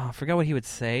just I forgot what he would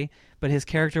say, but his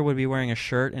character would be wearing a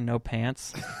shirt and no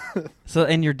pants. So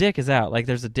and your dick is out, like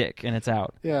there's a dick and it's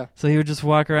out. Yeah. So he would just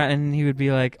walk around and he would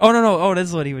be like, "Oh no, this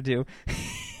is what he would do."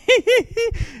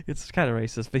 It's kind of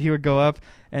racist, but he would go up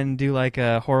and do like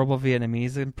a horrible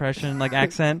Vietnamese impression, like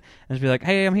accent, and just be like,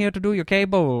 "Hey, I'm here to do your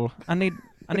cable. I need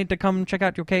to come check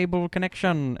out your cable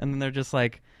connection." And then they're just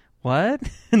like, "What?"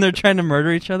 And they're trying to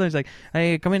murder each other. He's like,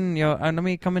 "Hey, come in, let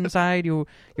me come inside. Your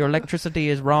electricity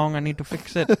is wrong. I need to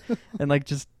fix it." And like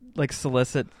just like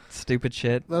solicit stupid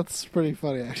shit. That's pretty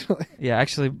funny, actually. Yeah,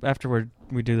 actually, after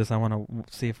we do this, I want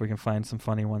to see if we can find some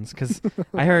funny ones, because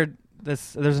I heard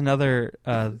there's another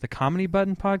the Comedy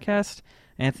Button podcast.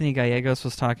 Anthony Gallegos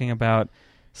was talking about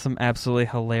some absolutely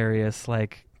hilarious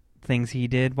like things he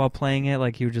did while playing it.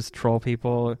 Like he would just troll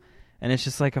people, and it's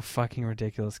just like a fucking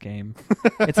ridiculous game.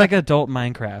 It's like adult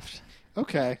Minecraft.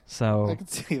 Okay. So I can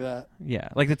see that. Yeah,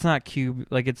 like it's not cube,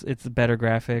 like it's better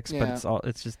graphics, Yeah. but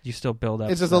it's just you still build up.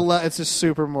 It's just it's just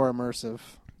super more immersive.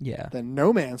 Yeah. Than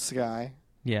No Man's Sky.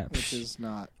 Yeah. Which is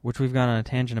not. Which we've gone on a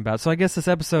tangent about. So I guess this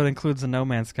episode includes a No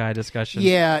Man's Sky discussion.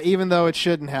 Yeah, even though it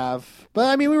shouldn't have. But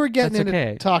I mean, we were getting That's into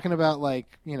okay. talking about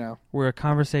We're a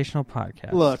conversational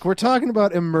podcast. Look, we're talking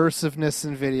about immersiveness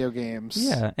in video games.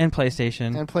 Yeah, and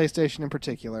PlayStation. And PlayStation in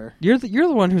particular. You're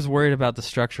the one who's worried about the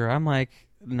structure. I'm like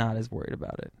not as worried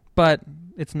about it. But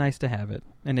it's nice to have it,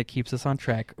 and it keeps us on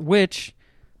track. Which,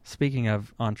 speaking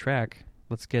of on track,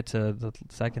 let's get to the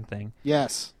second thing.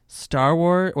 Yes. Star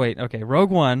Wars. Wait, okay. Rogue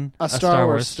One. A Star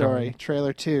Wars story.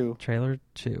 Trailer 2. Trailer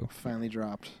 2. Finally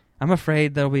dropped. I'm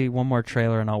afraid there'll be one more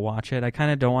trailer and I'll watch it. I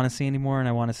kind of don't want to see anymore, and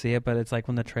I want to see it, but it's like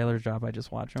when the trailers drop, I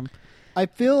just watch them. I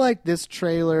feel like this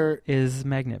trailer is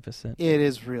magnificent. It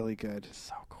is really good.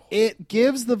 So cool. It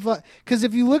gives the because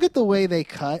if you look at the way they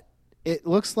cut, it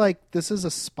looks like this is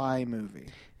a spy movie.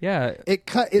 Yeah,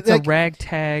 it's like a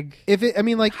ragtag.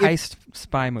 Heist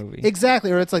spy movie.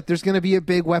 Exactly, or it's like there's going to be a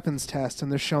big weapons test,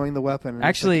 and they're showing the weapon. And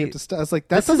actually, it's like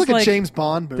that sounds like a James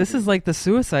Bond movie. This is like the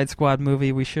Suicide Squad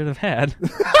movie we should have had,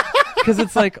 because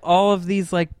it's like all of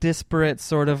these like disparate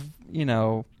sort of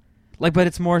like, but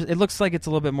it's more. It looks like it's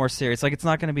a little bit more serious. Like it's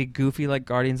not going to be goofy like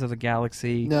Guardians of the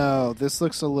Galaxy. No, this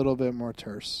looks a little bit more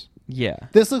terse. Yeah,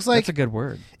 this looks like that's a good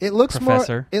word. It looks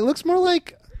Professor. It looks more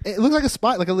like. It looks like a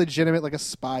spy, like a legitimate, like a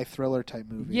spy thriller type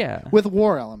movie. Yeah, with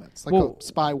war elements, like a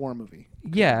spy war movie.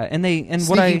 Yeah, and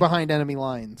sneaking behind enemy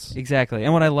lines. Exactly,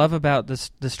 and what I love about this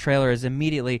trailer is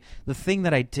immediately the thing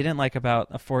that I didn't like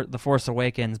about The Force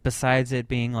Awakens, besides it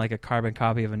being like a carbon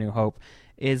copy of A New Hope,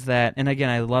 is that, and again,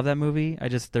 I love that movie.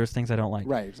 There's things I don't like.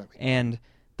 Right, exactly. And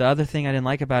the other thing I didn't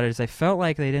like about it is I felt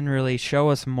like they didn't really show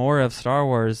us more of Star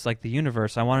Wars, like the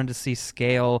universe. I wanted to see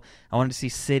scale. I wanted to see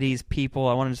cities, people.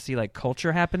 I wanted to see like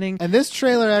culture happening. And this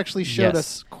trailer actually showed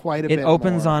us quite a bit more. It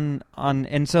opens on,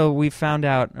 and so we found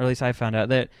out, or at least I found out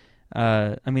that,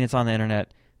 it's on the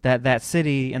internet, that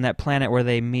city and that planet where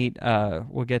they meet,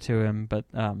 we'll get to him, but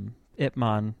Ip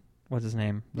Man, what's his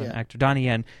name? The actor, Donnie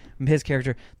Yen, his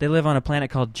character, they live on a planet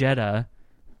called Jeddah,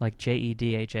 like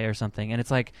Jedha or something, and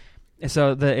it's like,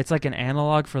 so it's like an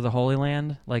analog for the Holy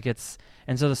Land,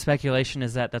 and so the speculation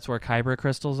is that that's where Kyber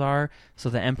crystals are.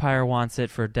 So the Empire wants it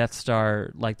for Death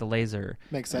Star, like the laser.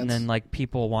 Makes sense. And then like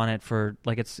people want it for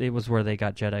like it was where they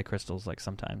got Jedi crystals, like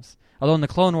sometimes. Although in the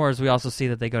Clone Wars we also see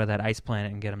that they go to that ice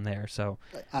planet and get them there. So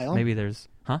Ilum? Maybe there's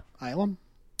Ilum?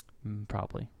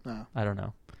 Probably. Oh. I don't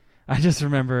know. I just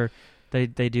remember they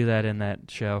do that in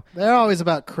that show. They're always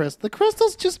about crystals. The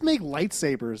crystals just make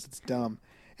lightsabers. It's dumb.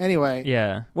 Anyway.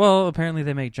 Yeah. Well, apparently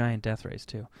they make giant death rays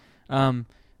too.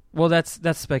 Well, that's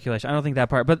speculation. I don't think that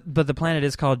part. But the planet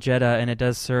is called Jeddah, and it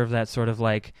does serve that sort of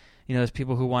like, there's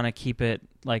people who want to keep it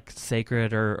like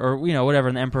sacred or whatever.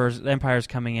 And the empire's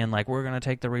coming in like, we're gonna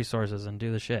take the resources and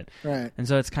do the shit. Right. And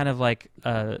so it's kind of like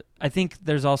I think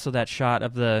there's also that shot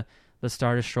of the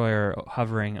Star Destroyer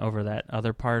hovering over that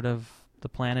other part of the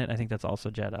planet. I think that's also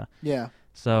Jeddah. Yeah.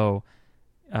 So.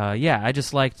 I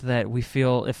just liked that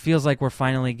it feels like we're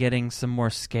finally getting some more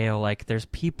scale. Like there's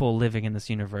people living in this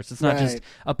universe. It's not just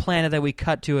a planet that we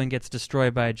cut to and gets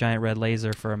destroyed by a giant red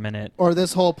laser for a minute. Or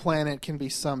this whole planet can be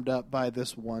summed up by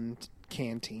this one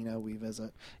cantina we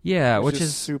visit. Yeah, which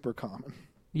is super common.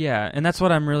 Yeah, and that's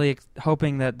what I'm really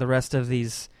hoping that the rest of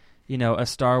these, a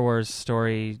Star Wars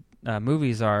story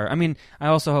movies are. I mean, I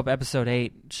also hope Episode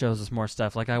 8 shows us more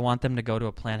stuff. Like, I want them to go to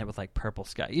a planet with, like, purple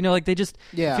sky. Like, they just...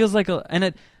 Yeah. Feels like...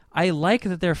 I like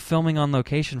that they're filming on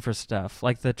location for stuff.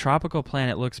 Like, the tropical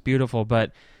planet looks beautiful,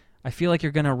 but I feel like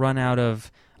you're going to run out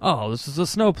of, this is a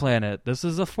snow planet. This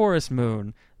is a forest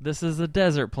moon. This is a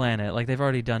desert planet. Like, they've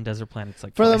already done desert planets,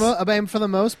 like, twice. For the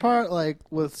most part, like,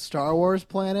 with Star Wars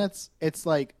planets, it's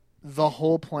like the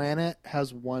whole planet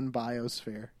has one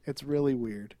biosphere. It's really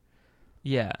weird.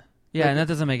 Yeah. Yeah, and that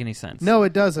doesn't make any sense. No,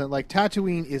 it doesn't. Like,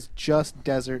 Tatooine is just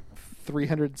desert,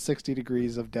 360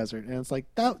 degrees of desert. And it's like,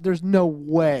 there's no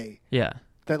way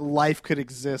that life could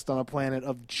exist on a planet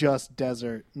of just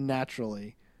desert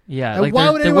naturally. Yeah, and like why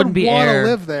would anyone wouldn't be want air. to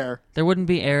live there? There wouldn't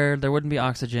be air. There wouldn't be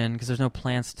oxygen because there's no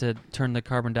plants to turn the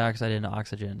carbon dioxide into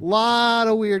oxygen. Lot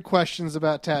of weird questions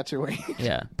about Tatooine.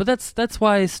 Yeah, but that's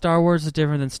why Star Wars is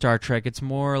different than Star Trek. It's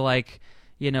more like,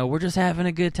 we're just having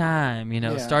a good time.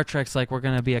 Star Trek's like we're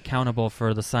going to be accountable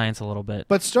for the science a little bit.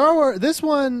 But Star Wars, this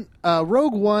one,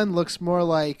 Rogue One looks more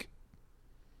like...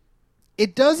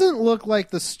 It doesn't look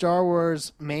like the Star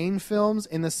Wars main films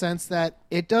in the sense that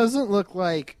it doesn't look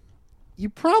like... You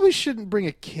probably shouldn't bring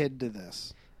a kid to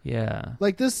this. Yeah.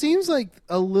 Like, this seems like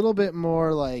a little bit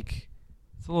more like...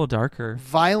 It's a little darker.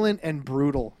 Violent and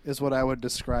brutal is what I would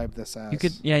describe this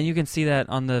as. You can see that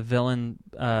on the villain...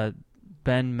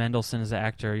 Ben Mendelsohn is the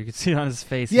actor. You can see it on his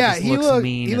face. Yeah, he looks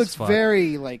mean. He looks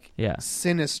very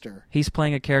sinister. He's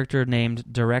playing a character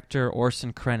named Director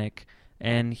Orson Krennic,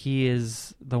 and he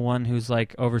is the one who's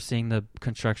like overseeing the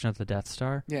construction of the Death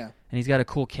Star. Yeah, and he's got a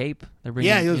cool cape. He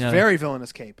was very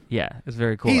villainous cape. Yeah, it's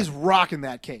very cool. He's rocking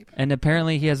that cape. And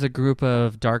apparently he has a group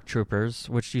of dark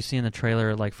troopers, which you see in the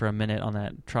trailer like for a minute on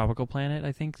that tropical planet.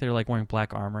 I think they're like wearing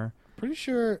black armor. Pretty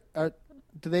sure.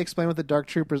 Do they explain what the Dark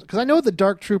Troopers... Because I know what the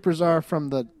Dark Troopers are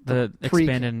from the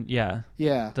expanded... Yeah.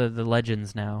 Yeah. The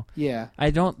legends now. Yeah.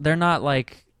 They're not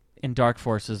like in Dark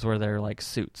Forces where they're like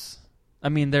suits. I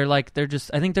mean, I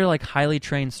think they're like highly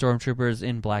trained stormtroopers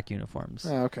in black uniforms.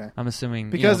 Oh, okay. I'm assuming...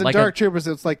 Because in like Dark Troopers,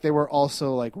 it's like they were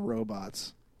also like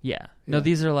robots. Yeah. No,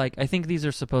 these are like... I think these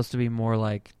are supposed to be more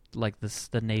like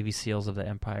the Navy SEALs of the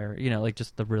Empire. Like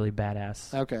just the really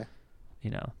badass... Okay.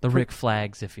 The Rick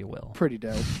Flags, if you will. Pretty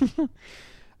dope.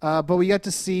 But we got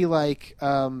to see like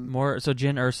more. So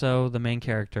Jyn Erso, the main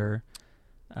character,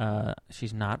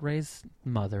 she's not Rey's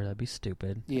mother. That'd be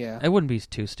stupid. Yeah, it wouldn't be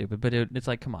too stupid, but it's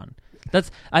like, come on. That's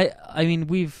I mean,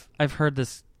 I've heard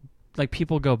this. Like,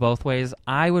 people go both ways.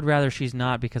 I would rather she's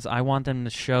not because I want them to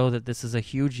show that this is a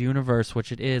huge universe,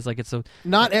 which it is. Like, it's a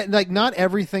not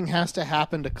everything has to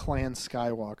happen to Clan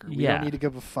Skywalker. We don't need to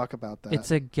give a fuck about that. It's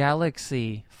a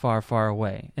galaxy far, far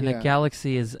away, and the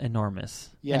galaxy is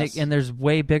enormous. Yes. And there's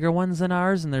way bigger ones than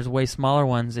ours, and there's way smaller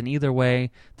ones, and either way,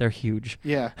 they're huge.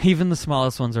 Yeah. Even the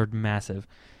smallest ones are massive.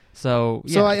 So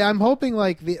I'm hoping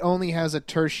like it only has a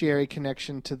tertiary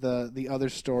connection to the other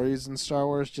stories in Star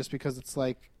Wars, just because it's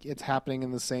like it's happening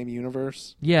in the same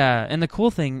universe. Yeah, and the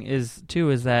cool thing is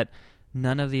that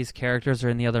none of these characters are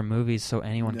in the other movies, so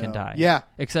anyone can die. Yeah,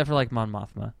 except for like Mon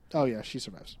Mothma. Oh yeah, she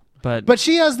survives. But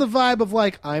she has the vibe of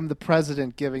like, I'm the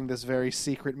president giving this very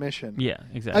secret mission. Yeah,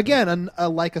 exactly. Again,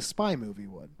 like a spy movie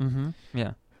would. Mm-hmm.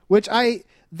 Yeah.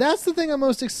 That's the thing I'm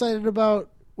most excited about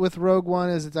with Rogue One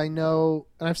is that I know,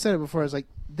 and I've said it before, is like,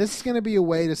 this is going to be a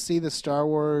way to see the Star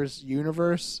Wars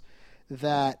universe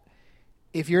that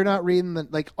if you're not reading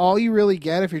all you really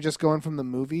get if you're just going from the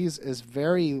movies is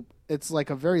it's like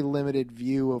a very limited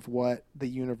view of what the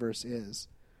universe is.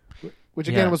 Which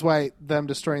again was why them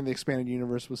destroying the expanded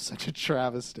universe was such a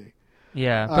travesty.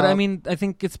 Yeah, but I mean, I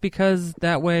think it's because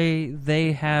that way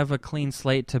they have a clean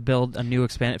slate to build a new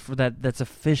expanded for that's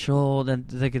official. Then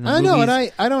I know, and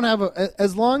I don't have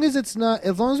as long as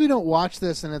we don't watch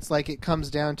this and it's like it comes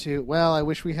down to, well, I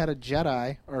wish we had a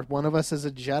Jedi or one of us is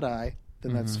a Jedi,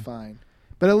 then that's fine.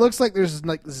 But it looks like there's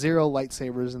like zero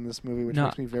lightsabers in this movie, which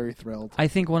makes me very thrilled. I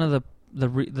think one of the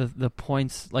the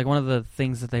points, like one of the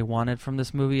things that they wanted from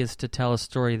this movie is to tell a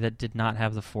story that did not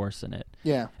have the Force in it.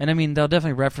 Yeah. And I mean, they'll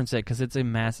definitely reference it because it's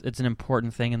it's an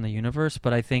important thing in the universe.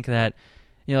 But I think that,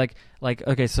 you know, like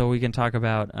okay, so we can talk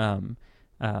about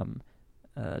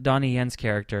Donnie Yen's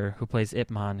character who plays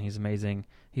Ip Man. He's amazing.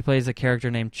 He plays a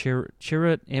character named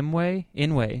Chirrut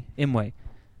Imwe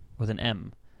with an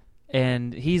M.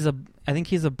 And I think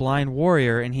he's a blind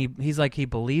warrior, and he's like, he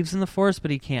believes in the Force,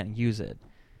 but he can't use it.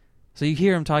 So you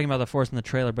hear him talking about the Force in the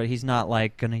trailer, but he's not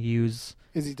like gonna use.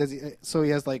 So he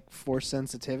has like Force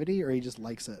sensitivity, or he just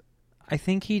likes it? I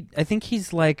think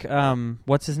he's like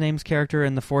what's his name's character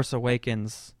in The Force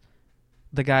Awakens,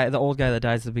 the old guy that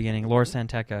dies at the beginning, Lor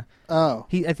Santeca. Oh,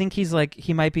 I think he's like,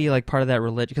 he might be like part of that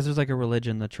religion, because there's like a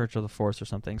religion, the Church of the Force or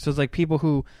something. So it's like people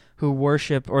who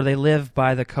worship, or they live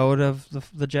by the code of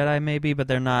the Jedi maybe, but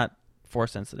they're not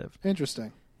Force sensitive.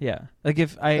 interesting. Yeah, like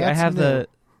if I have new.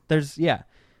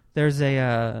 there's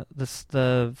a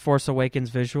the Force Awakens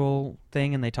visual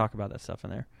thing, and they talk about that stuff in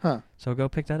there. Huh. So go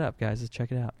pick that up, guys. Just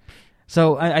check it out.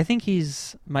 So I think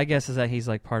my guess is that he's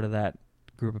like part of that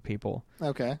group of people.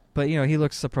 Okay. But you know, he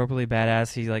looks appropriately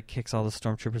badass. He like kicks all the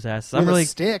stormtroopers' asses. With a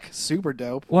stick, super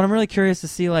dope. What I'm really curious to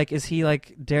see, like, is he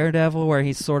like Daredevil, where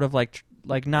he's sort of like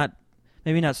not,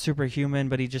 maybe not superhuman,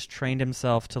 but he just trained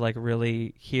himself to like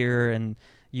really hear and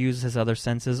use his other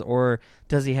senses, or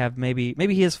does he have maybe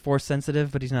he is Force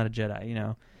sensitive, but he's not a Jedi, you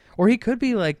know? Or he could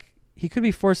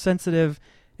be Force sensitive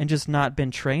and just not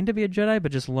been trained to be a Jedi,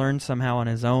 but just learned somehow on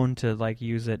his own to like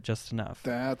use it just enough.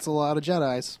 That's a lot of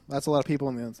Jedis. That's a lot of people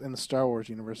in the Star Wars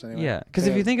universe anyway. Yeah, because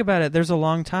if you think about it, there's a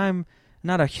long time,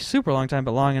 not a super long time,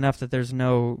 but long enough that there's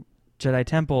no Jedi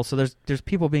temple. So there's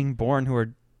people being born who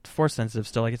are Force sensitive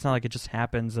still. Like, it's not like it just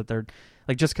happens that they're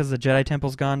like, just because the Jedi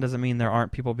temple's gone doesn't mean there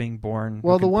aren't people being born.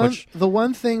 Well, the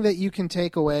one thing that you can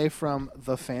take away from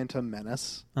the Phantom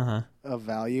Menace of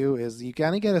value is you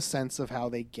kind of get a sense of how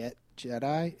they get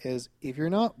Jedi. Is if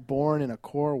you're not born in a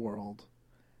core world,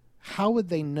 how would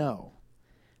they know?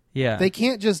 Yeah, they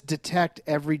can't just detect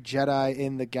every Jedi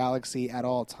in the galaxy at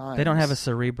all times. They don't have a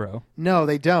cerebro. No,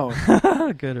 they don't.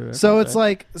 Good. So it's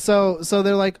like so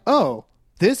they're like, oh,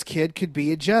 this kid could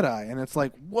be a Jedi, and it's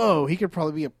like, whoa, he could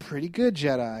probably be a pretty good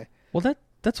Jedi. Well,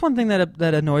 that's one thing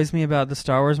that annoys me about the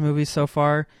Star Wars movies so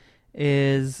far,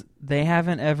 is they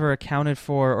haven't ever accounted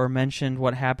for or mentioned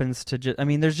what happens to. I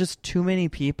mean, there's just too many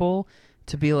people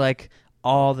to be like,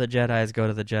 all the Jedis go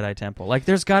to the Jedi Temple. Like,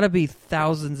 there's got to be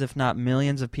thousands, if not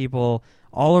millions, of people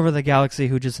all over the galaxy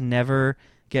who just never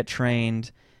get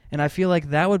trained. And I feel like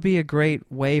that would be a great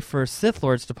way for Sith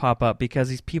Lords to pop up, because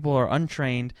these people are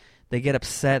untrained. They get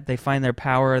upset. They find their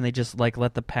power, and they just like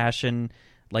let the passion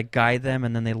like guide them,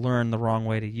 and then they learn the wrong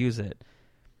way to use it.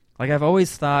 Like, I've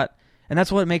always thought, and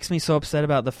that's what makes me so upset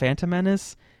about the Phantom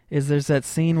Menace, is there's that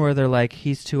scene where they're like,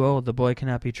 he's too old, the boy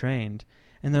cannot be trained.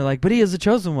 And they're like, but he is the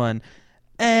chosen one.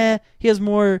 He has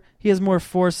more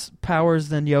Force powers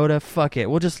than Yoda. Fuck it.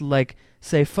 We'll just like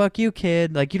say, fuck you,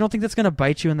 kid. Like, you don't think that's going to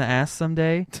bite you in the ass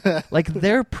someday? Like,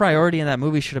 their priority in that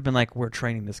movie should have been like, we're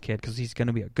training this kid because he's going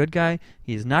to be a good guy.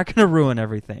 He's not going to ruin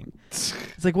everything. It's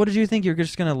like, what did you think? You're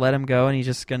just going to let him go and he's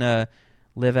just going to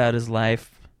live out his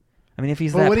life? I mean, if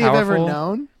he's that powerful. Would he have ever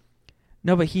known?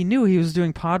 No, but he knew he was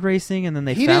doing pod racing, and then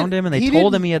they found him and they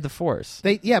told him he had the Force.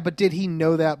 But did he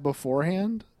know that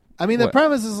beforehand? I mean, the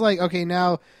premise is like, okay,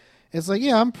 now it's like,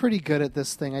 yeah, I'm pretty good at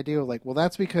this thing I do. Like, well,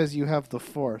 that's because you have the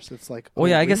Force. It's like, well,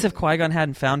 yeah, I guess if Qui-Gon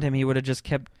hadn't found him, he would have just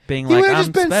kept being he like, I'm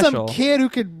just been special. Some kid who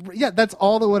could, that's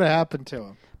all that would have happened to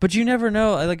him. But you never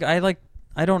know.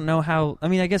 I don't know how. I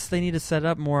mean, I guess they need to set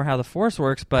up more how the Force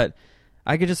works. But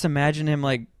I could just imagine him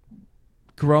like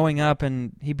growing up,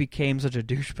 and he became such a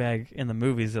douchebag in the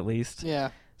movies, at least. Yeah,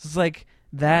 so it's like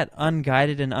that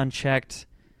unguided and unchecked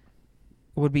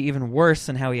would be even worse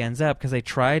than how he ends up, because they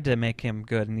tried to make him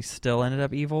good and he still ended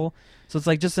up evil. So it's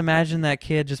like, just imagine that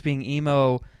kid just being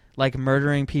emo, like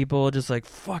murdering people, just like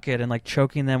fuck it, and like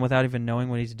choking them without even knowing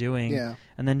what he's doing. Yeah.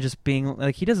 And then just being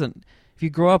like, he doesn't. If you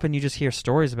grow up and you just hear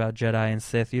stories about Jedi and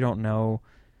Sith, you don't know.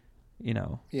 You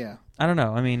know. Yeah. I don't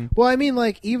know. I mean. Well, I mean,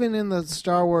 like, even in the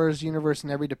Star Wars universe,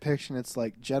 in every depiction, it's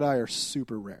like Jedi are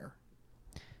super rare.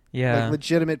 Yeah. Like,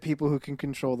 legitimate people who can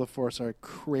control the Force are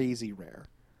crazy rare.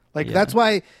 Like, that's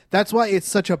why it's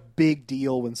such a big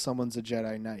deal when someone's a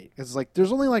Jedi Knight. It's like,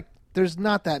 there's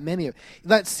not that many of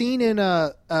that scene in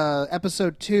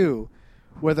episode 2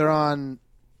 where they're on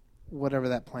whatever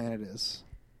that planet is.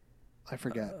 I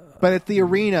forget. But at the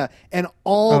arena, and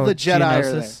all the Jedi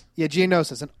are there. Yeah,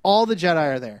 Geonosis, and all the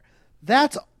Jedi are there.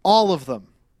 That's all of them.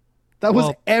 That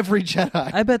was every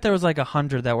Jedi. I bet there was like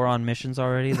 100 that were on missions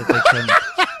already that they couldn't.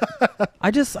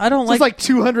 I don't So it's like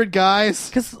 200 guys.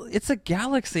 because it's a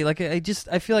galaxy. Like I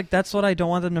feel like that's what I don't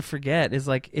want them to forget is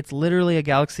like it's literally a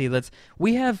galaxy.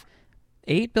 We have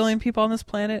 8 billion people on this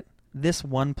planet. This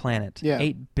one planet,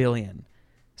 8 billion.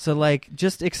 So like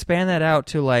just expand that out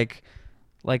to like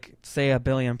say 1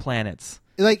 billion planets,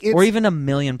 or even 1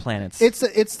 million planets.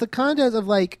 It's the content of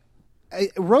like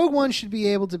Rogue One should be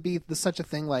able to be such a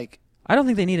thing like. I don't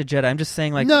think they need a Jedi. I'm just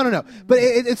saying like no. But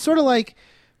it's sort of like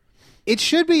it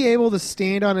should be able to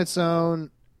stand on its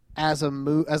own as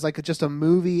just a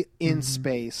movie in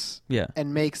space. Yeah,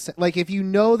 and makes like if you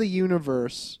know the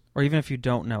universe, or even if you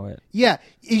don't know it. Yeah,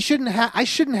 I shouldn't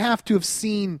have to have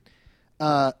seen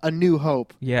A New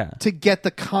Hope. Yeah. To get the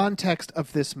context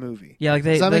of this movie. Yeah, like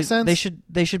does that make sense?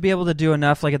 They should be able to do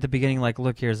enough. Like at the beginning, like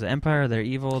look, here's the Empire. They're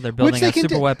evil. They're building a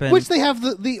super weapon. Which they have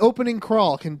the opening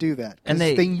crawl can do that. And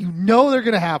they're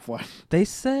going to have one. I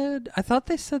thought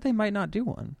they said they might not do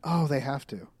one. Oh, they have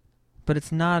to. But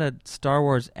it's not a Star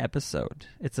Wars episode.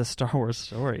 It's a Star Wars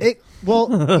story. Rebels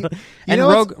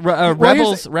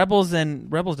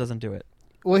doesn't do it.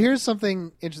 Well, here's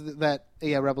something interesting that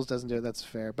Rebels doesn't do it. That's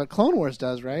fair, but Clone Wars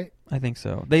does, right? I think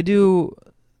so. They do.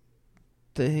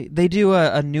 They do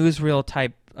a newsreel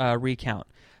type recount.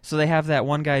 So they have that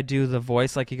one guy do the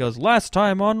voice, like he goes, "Last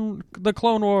time on the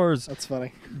Clone Wars." That's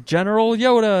funny. General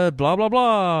Yoda, blah blah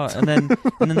blah, and then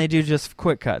they do just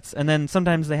quick cuts, and then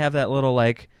sometimes they have that little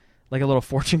like a little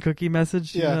fortune cookie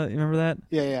message. Yeah, you remember that?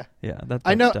 Yeah. That's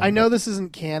I know this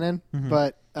isn't canon,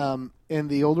 but in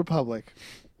the Old Republic.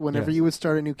 Whenever you would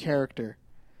start a new character,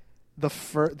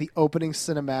 the opening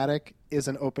cinematic is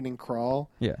an opening crawl.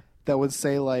 Yeah. That would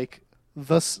say like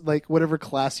whatever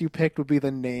class you picked would be the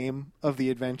name of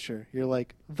the adventure. You're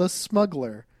like the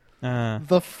smuggler,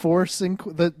 the Force,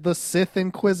 the Sith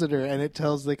Inquisitor, and it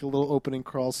tells like a little opening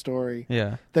crawl story.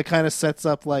 Yeah. That kind of sets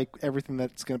up like everything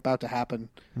that's about to happen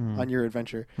on your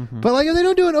adventure. Mm-hmm. But like if they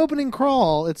don't do an opening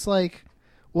crawl, it's like,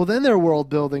 well, then their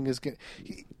world building is good.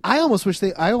 I almost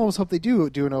hope they do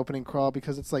an opening crawl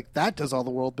because it's like that does all the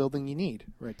world building you need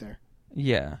right there.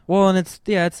 Yeah. Well, and it's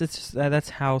just that's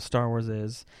how Star Wars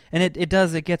is, and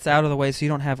it gets out of the way so you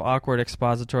don't have awkward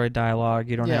expository dialogue.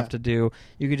 You don't have to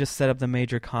you could just set up the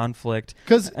major conflict,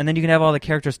 and then you can have all the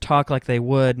characters talk like they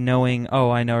would, knowing I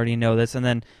already know this, and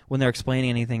then when they're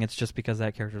explaining anything, it's just because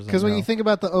that character's because when you think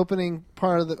about the opening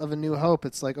part of A New Hope,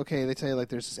 it's like okay, they tell you like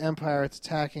there's this empire, it's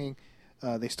attacking,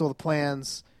 they stole the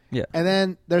plans. Yeah, and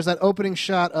then there's that opening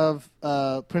shot of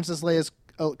Princess Leia's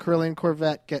Corellian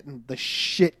Corvette getting the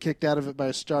shit kicked out of it by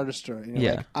a Star Destroyer.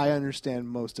 Like, I understand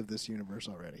most of this universe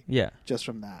already. Yeah, just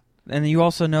from that. And you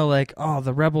also know, like,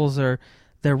 the rebels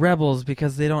they're rebels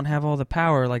because they don't have all the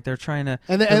power. Like they're trying to,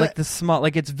 the small,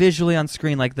 like it's visually on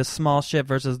screen, like the small ship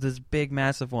versus this big,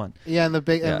 massive one. Yeah, and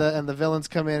the villains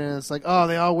come in and it's like,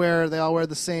 they all wear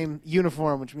the same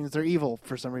uniform, which means they're evil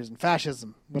for some reason.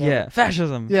 Fascism. Whatever. Yeah,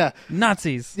 fascism. Yeah,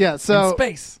 Nazis. Yeah, so in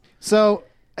space. So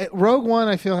Rogue One,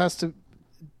 I feel, has to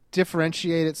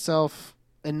differentiate itself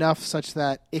enough such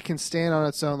that it can stand on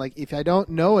its own. Like if I don't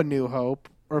know A New Hope.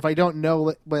 Or if I don't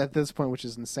know, but at this point, which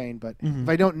is insane, but if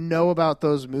I don't know about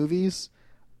those movies,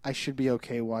 I should be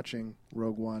okay watching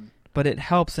Rogue One. But it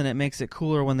helps and it makes it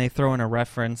cooler when they throw in a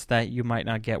reference that you might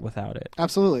not get without it.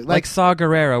 Absolutely. Like Saw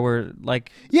Gerrera, where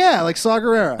like Saw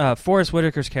Gerrera. Forrest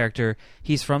Whitaker's character,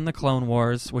 he's from the Clone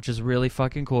Wars, which is really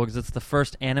fucking cool because it's the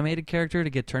first animated character to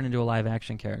get turned into a live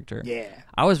action character. Yeah.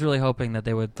 I was really hoping that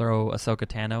they would throw Ahsoka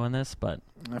Tano in this, but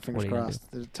fingers crossed.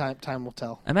 Time will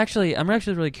tell. I'm actually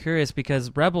really curious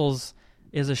because Rebels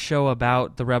is a show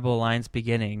about the Rebel Alliance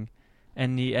beginning.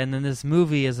 And then this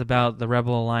movie is about the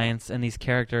Rebel Alliance and these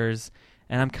characters,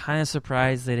 and I'm kind of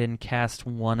surprised they didn't cast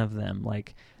one of them.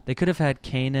 Like, they could have had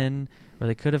Kanan, or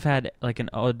they could have had, like, an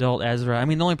adult Ezra. I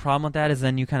mean, the only problem with that is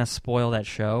then you kind of spoil that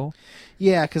show.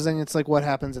 Yeah, because then it's like what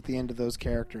happens at the end of those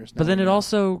characters. But then it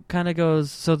also kind of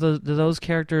goes, so those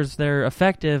characters, they're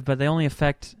effective, but they only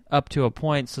affect up to a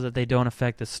point so that they don't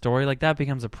affect the story. Like, that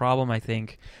becomes a problem, I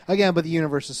think. Again, but the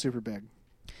universe is super big.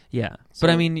 Yeah, so,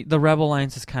 but I mean, the Rebel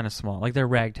Alliance is kind of small. Like, they're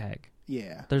ragtag.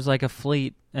 Yeah. There's like a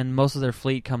fleet, and most of their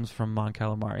fleet comes from Mon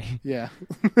Calamari. Yeah.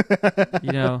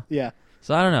 Yeah.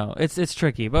 So I don't know. It's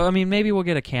tricky. But, I mean, maybe we'll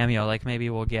get a cameo. Like, maybe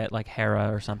we'll get, like,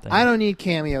 Hera or something. I don't need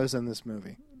cameos in this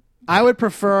movie. I would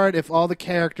prefer it if all the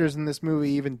characters in this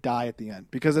movie even die at the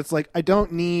end. Because it's like, I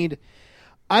don't need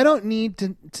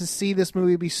to see this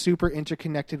movie be super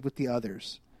interconnected with the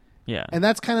others. Yeah. And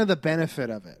that's kind of the benefit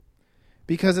of it.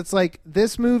 Because it's like,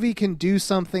 this movie can do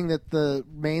something that the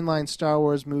mainline Star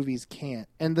Wars movies can't.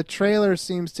 And the trailer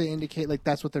seems to indicate, like,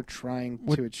 that's what they're trying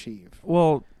to achieve.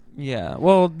 Well, yeah.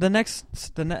 Well, the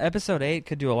episode 8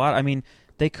 could do a lot. I mean,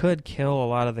 they could kill a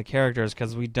lot of the characters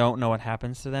because we don't know what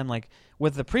happens to them. Like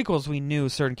with the prequels, we knew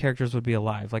certain characters would be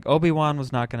alive. Like Obi-Wan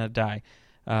was not going to die.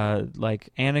 Like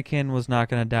Anakin was not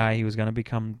going to die. He was going to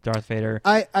become Darth Vader.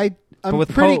 But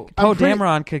with Poe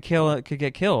Dameron could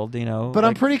get killed. You know. But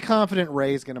I'm pretty confident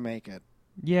Rey's going to make it.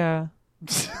 Yeah.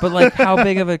 But like, how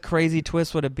big of a crazy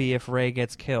twist would it be if Rey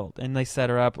gets killed and they set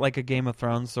her up like a Game of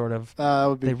Thrones sort of?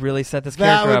 They really set this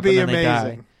character up and then they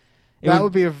die. That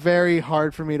would be very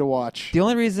hard for me to watch. The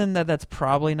only reason that that's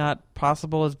probably not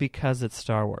possible is because it's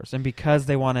Star Wars and because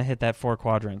they want to hit that 4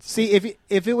 quadrants. See,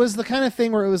 if it was the kind of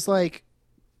thing where it was like,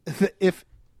 if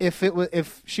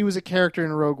she was a character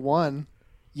in Rogue One,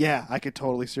 yeah, I could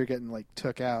totally see her getting like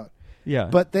took out. Yeah,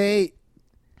 but they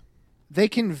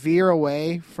can veer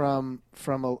away from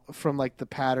like the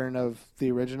pattern of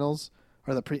the originals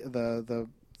or the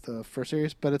first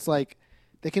series, but it's like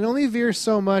they can only veer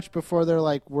so much before they're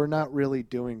like, we're not really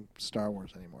doing Star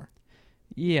Wars anymore.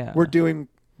 Yeah, we're doing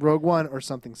Rogue One or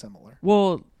something similar.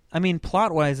 Well, I mean,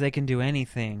 plot-wise, they can do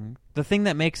anything. The thing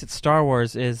that makes it Star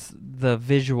Wars is the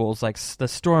visuals, like the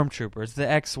stormtroopers, the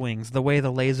X-wings, the way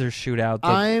the lasers shoot out,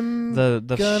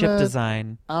 the ship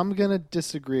design. I'm gonna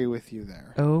disagree with you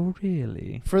there. Oh,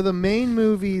 really? For the main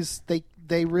movies,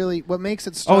 they really what makes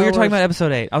it Star Wars. Oh, you're talking about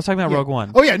Episode 8. I was talking about Rogue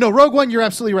One. Oh yeah, no, Rogue One. You're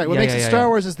absolutely right. What makes it Star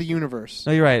Wars is the universe.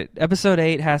 No, you're right. Episode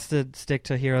 8 has to stick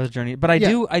to Hero's Journey, but I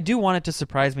do want it to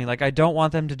surprise me. Like I don't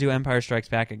want them to do Empire Strikes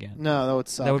Back again. No, that would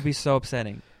suck. That would be so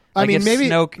upsetting. I mean, maybe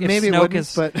Snoke it wouldn't,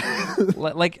 is,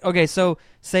 but like okay, so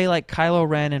say like Kylo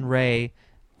Ren and Rey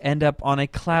end up on a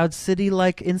Cloud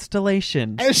City-like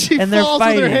installation, and she falls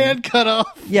with her hand cut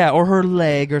off. Yeah, or her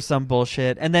leg or some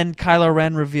bullshit, and then Kylo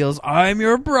Ren reveals, "I'm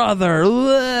your brother."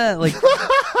 Like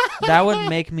that would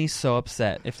make me so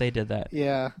upset if they did that.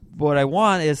 Yeah. What I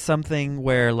want is something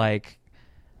where like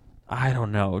I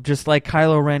don't know, just like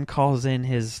Kylo Ren calls in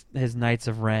his Knights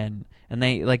of Ren. And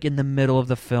they, like, in the middle of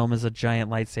the film is a giant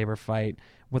lightsaber fight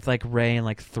with, like, Rey and,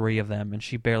 like, 3 of them, and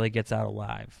she barely gets out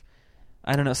alive.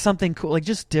 I don't know, something cool, like,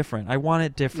 just different. I want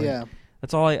it different. Yeah.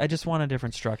 That's all. I just want a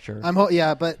different structure.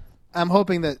 But I'm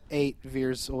hoping that 8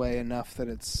 veers away enough that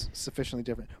it's sufficiently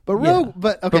different. But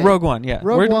Rogue One, yeah.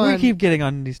 Rogue One, we keep getting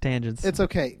on these tangents. It's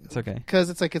okay. It's okay. Because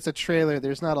it's like it's a trailer.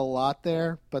 There's not a lot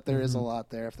there, but there is a lot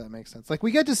there, if that makes sense. Like,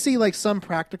 we get to see, like, some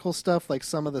practical stuff, like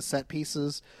some of the set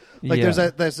pieces. Like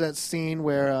there's that scene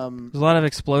where there's a lot of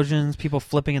explosions, people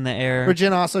flipping in the air. Where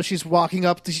Jen also, she's walking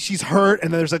up, she's hurt,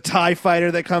 and then there's a TIE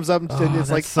fighter that comes up, and it's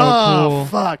like, so cool.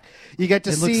 Fuck! You get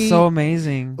to see. It looks so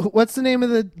amazing. What's the name of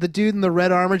the dude in the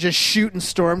red armor just shooting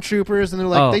stormtroopers, and they're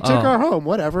like, they took our home,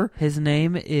 whatever. His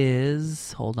name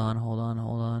is hold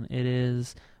on. It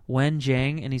is Wen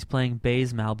Jiang, and he's playing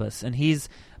Baze Malbus, and he's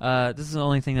this is the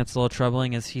only thing that's a little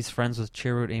troubling is he's friends with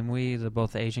Chirrut Imwe.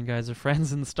 Both the Asian guys are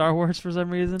friends in Star Wars for some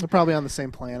reason. They're probably on the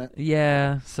same planet.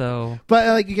 Yeah, so but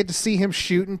like you get to see him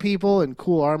shooting people in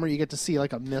cool armor. You get to see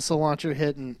like a missile launcher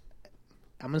hit, and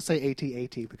I'm gonna say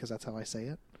AT-AT because that's how I say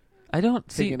it. I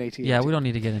don't see. Yeah, we don't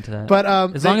need to get into that. But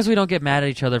as long as we don't get mad at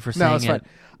each other for saying it.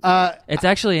 Fine. It's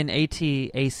actually an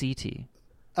AT-ACT.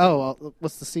 Oh, well,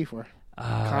 what's the C for?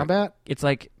 Combat? It's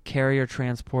like carrier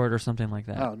transport or something like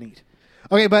that. Oh, neat.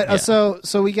 Okay, but so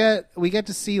we get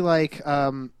to see like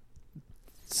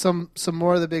some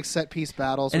more of the big set piece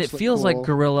battles, and it feels like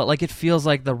guerrilla. Like it feels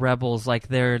like the rebels. Like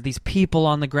they're these people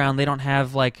on the ground. They don't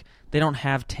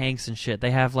have tanks and shit.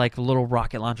 They have like little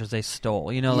rocket launchers they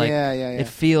stole. You know, like it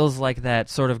feels like that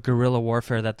sort of guerrilla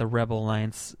warfare that the Rebel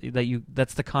Alliance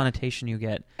that's the connotation you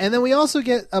get. And then we also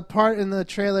get a part in the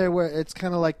trailer where it's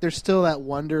kind of like there's still that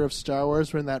wonder of Star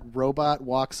Wars when that robot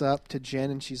walks up to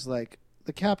Jen and she's like,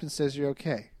 "The captain says you're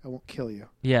okay. I won't kill you."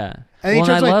 Yeah. And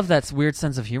I love that weird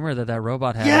sense of humor that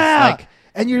robot has. Yeah. Like,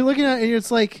 and you're looking at it and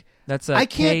it's like that's a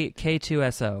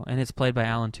K2SO, and it's played by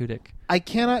Alan Tudyk. I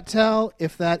cannot tell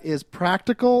if that is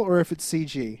practical or if it's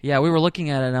CG. Yeah, we were looking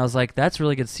at it, and I was like, that's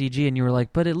really good CG. And you were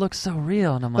like, but it looks so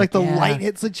real. And I'm like, the light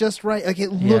hits it just right. Like, it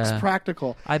looks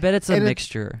practical. I bet it's a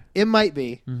mixture. It might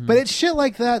be. Mm-hmm. But it's shit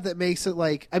like that makes it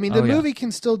like... I mean, the movie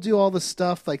can still do all the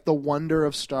stuff, like the wonder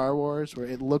of Star Wars, where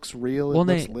it looks real, it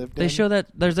looks lived in. They show that...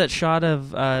 There's that shot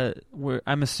of... where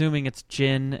I'm assuming it's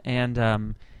Jyn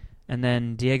and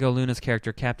then Diego Luna's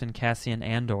character, Captain Cassian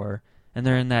Andor... And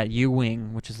they're in that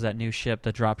U-Wing, which is that new ship,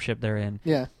 the drop ship they're in.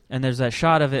 Yeah. And there's that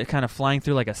shot of it kind of flying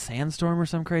through like a sandstorm or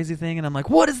some crazy thing. And I'm like,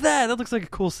 what is that? That looks like a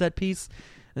cool set piece.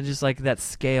 And just like that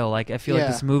scale. Like I feel like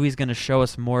this movie's going to show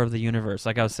us more of the universe.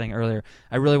 Like I was saying earlier,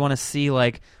 I really want to see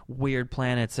like weird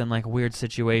planets and like weird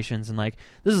situations. And like,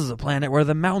 this is a planet where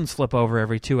the mountains flip over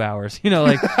every 2 hours. You know,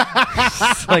 like,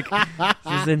 it's like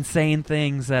these insane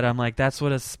things that I'm like, that's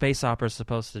what a space opera is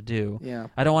supposed to do. Yeah.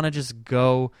 I don't want to just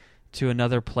go to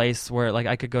another place where like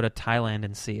I could go to Thailand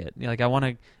and see it. Like I want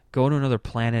to go to another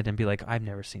planet and be like, I've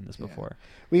never seen this before.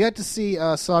 We got to see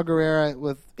Saw Gerrera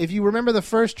with. If you remember the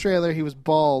first trailer, he was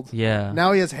bald. Yeah.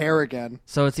 Now he has hair again.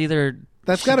 So it's either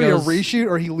that's got to be a reshoot,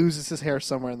 or he loses his hair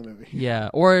somewhere in the movie. Yeah,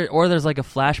 or there's like a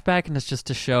flashback, and it's just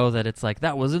to show that it's like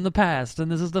that was in the past, and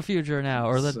this is the future now,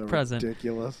 or the present.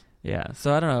 Ridiculous. Yeah.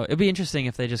 So I don't know. It'd be interesting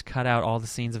if they just cut out all the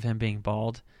scenes of him being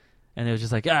bald, and it was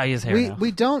just like, he has hair now.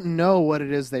 We don't know what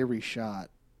it is they reshot.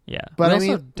 Yeah, but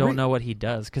we also don't know what he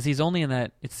does because he's only in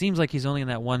that. It seems like he's only in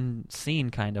that one scene,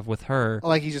 kind of, with her.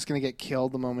 Like he's just gonna get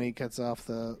killed the moment he cuts off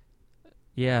the.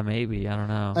 Yeah, maybe. I don't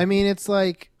know. I mean, it's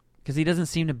like because he doesn't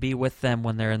seem to be with them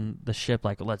when they're in the ship.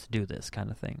 Like, let's do this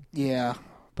kind of thing. Yeah,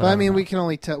 but I mean, we can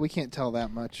only tell. We can't tell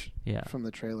that much. Yeah. From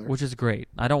the trailer, which is great.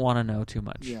 I don't want to know too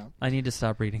much. Yeah, I need to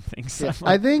stop reading things. Yeah.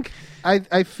 I think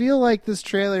I feel like this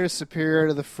trailer is superior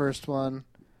to the first one.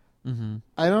 Mm-hmm.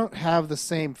 I don't have the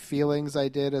same feelings I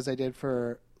did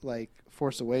for like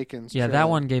Force Awakens. Yeah, trailer. that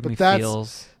one gave me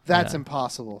feels. That's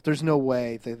impossible. There's no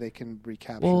way that they can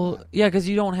recapture. Well, that. Yeah, because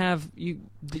you don't have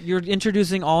you're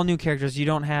introducing all new characters. You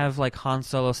don't have like Han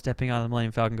Solo stepping on the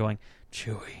Millennium Falcon going,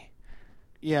 Chewie.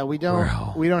 Yeah, we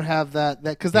don't. We don't have that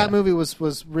because that movie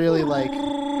was really like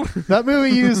that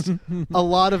movie used a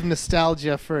lot of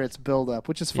nostalgia for its build up,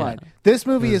 which is fine. Yeah. This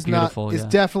movie is is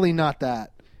definitely not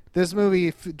that. This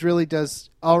movie really does,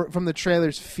 from the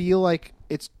trailers, feel like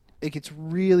it's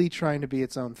really trying to be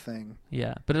its own thing.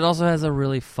 Yeah, but it also has a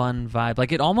really fun vibe.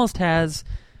 Like, it almost has...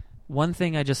 One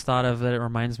thing I just thought of that it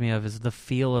reminds me of is the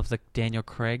feel of the Daniel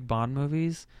Craig Bond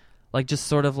movies. Like, just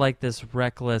sort of like this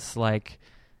reckless, like...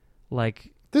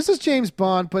 This is James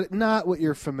Bond, but not what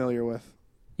you're familiar with.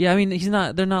 Yeah, I mean,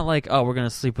 they're not like, oh, we're going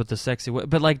to sleep with the sexy...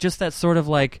 But, like, just that sort of,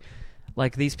 like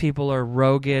these people are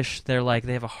roguish. They're like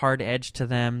they have a hard edge to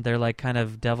them. They're like kind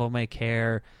of devil may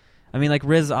care. I mean, like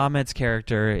Riz Ahmed's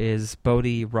character is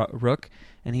Bodhi Rook,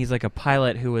 and he's like a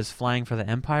pilot who is flying for the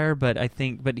Empire. But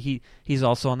he's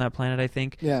also on that planet, I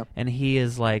think. Yeah. And he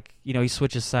is like, he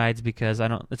switches sides because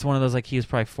it's one of those like he was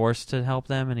probably forced to help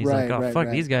them, and he's fuck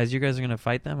these guys. You guys are gonna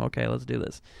fight them. Okay, let's do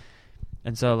this.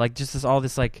 And so like just all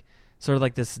this like. Sort of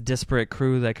like this disparate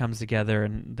crew that comes together,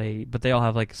 and they all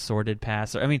have like sordid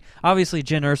past. I mean, obviously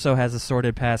Jyn Erso has a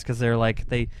sordid past because they're like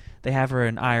they have her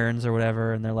in irons or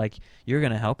whatever, and they're like, "You're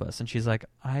gonna help us," and she's like,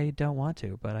 "I don't want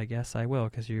to, but I guess I will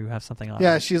because you have something on."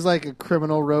 Yeah, she's like a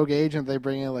criminal rogue agent. They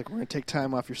bring in like, we're gonna take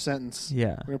time off your sentence.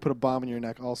 Yeah, we're gonna put a bomb in your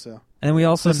neck also. And we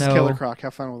also know Killer Croc.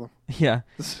 Have fun with him. Yeah,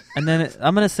 and then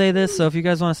I'm gonna say this. So if you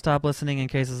guys want to stop listening in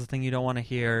case it's a thing you don't want to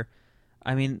hear.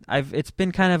 I mean, it's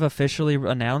been kind of officially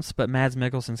announced, but Mads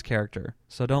Mikkelsen's character.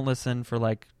 So don't listen for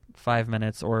like 5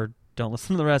 minutes, or don't listen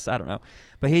to the rest. I don't know,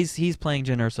 but he's playing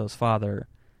Jyn Erso's father,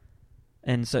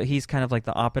 and so he's kind of like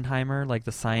the Oppenheimer, like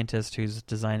the scientist who's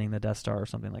designing the Death Star or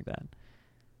something like that.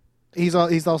 He's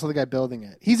also the guy building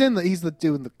it. He's the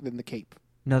dude in the cape.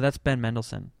 No, that's Ben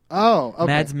Mendelsohn. Oh, okay.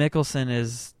 Mads Mikkelsen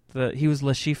is he was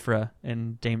Le Chiffre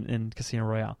in Casino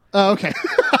Royale. Oh, okay.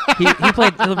 he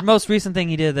played the most recent thing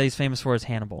he did that he's famous for is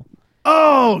Hannibal.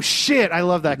 Oh shit! I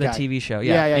love that guy. The TV show,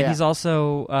 yeah. And he's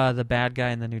also the bad guy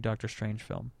in the new Doctor Strange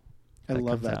film. I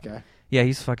love that guy. Yeah,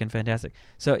 he's fucking fantastic.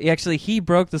 So he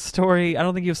broke the story. I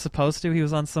don't think he was supposed to. He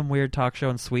was on some weird talk show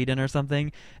in Sweden or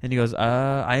something, and he goes,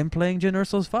 "I am playing Jyn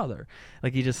Erso's father."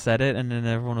 Like he just said it, and then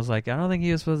everyone was like, "I don't think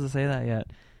he was supposed to say that yet."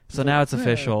 So now it's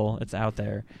official. It's out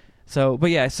there. So,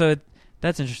 but yeah,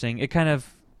 that's interesting.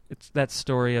 It's that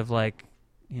story of like.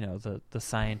 The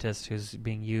scientist who's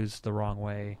being used the wrong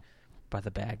way by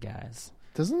the bad guys.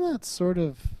 Doesn't that sort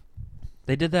of...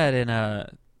 They did that in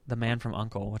The Man from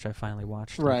U.N.C.L.E., which I finally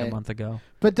watched like a month ago.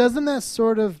 But doesn't that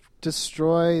sort of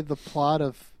destroy the plot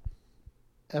of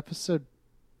Episode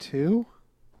 2?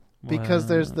 Because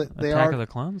there's Attack of the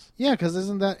Clones? Yeah, because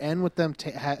doesn't that end with them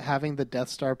having the Death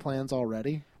Star plans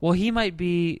already? Well, he might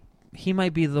be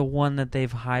the one that they've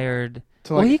hired.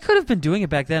 He could have been doing it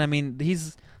back then. I mean,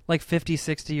 he's... like 50,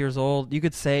 60 years old. You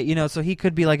could say, so he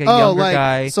could be like a younger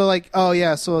guy. So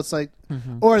so it's like,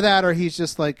 or that, or he's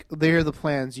just like, there are the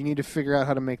plans. You need to figure out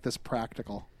how to make this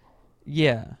practical.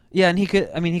 Yeah. Yeah, and he could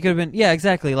have been, yeah,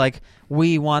 exactly. Like,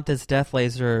 we want this death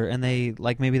laser, and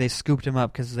maybe they scooped him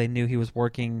up because they knew he was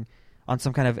working on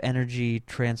some kind of energy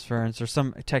transference or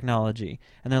some technology.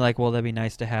 And they're like, well, that'd be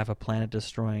nice to have a planet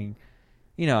destroying,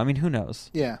 who knows?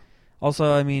 Yeah.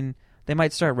 Also, they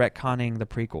might start retconning the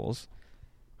prequels.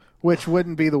 Which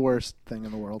wouldn't be the worst thing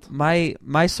in the world.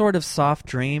 My sort of soft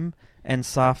dream and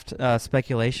soft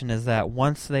speculation is that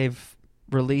once they've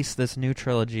released this new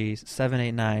trilogy, 7,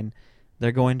 8, 9,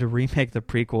 they're going to remake the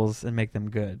prequels and make them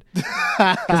good.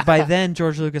 Because by then,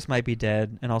 George Lucas might be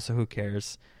dead, and also who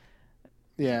cares?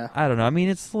 Yeah. I don't know. I mean,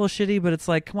 it's a little shitty, but it's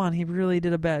like, come on, he really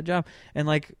did a bad job. And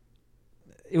like,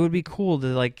 it would be cool to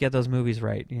like get those movies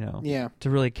right, you know? Yeah. To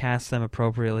really cast them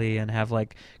appropriately and have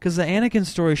like, because the Anakin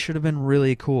story should have been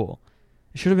really cool.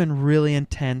 It should have been really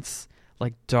intense,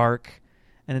 like dark,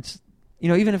 and it's, you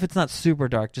know, even if it's not super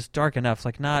dark, just dark enough,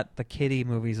 like not the kiddie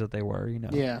movies that they were, you know?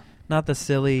 Yeah. Not the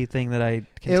silly thing that I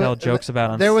can tell jokes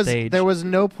about on stage. There was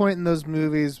no point in those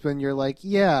movies when you're like,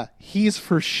 yeah, he's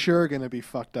for sure going to be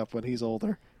fucked up when he's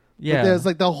older. Yeah. But there's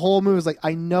like the whole movie was like,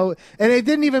 I know. And it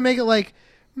didn't even make it like,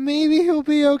 maybe he'll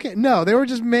be okay. No, they were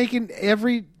just making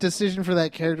every decision for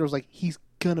that character was like, he's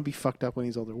going to be fucked up when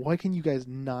he's older. Why can you guys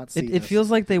not see it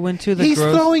feels like they went to the He's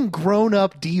throwing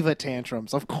grown-up diva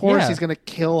tantrums. Of course he's going to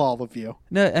kill all of you.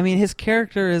 No, I mean, his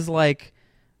character is like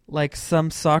some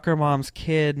soccer mom's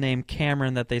kid named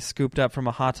Cameron that they scooped up from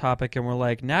a Hot Topic and were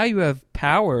like, now you have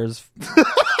powers.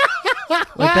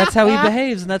 Like, that's how he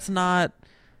behaves, and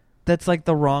that's like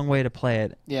the wrong way to play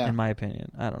it, in my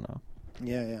opinion. I don't know.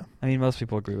 Yeah. I mean, most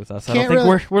people agree with us. I don't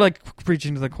think we're like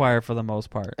preaching to the choir for the most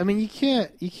part. I mean, you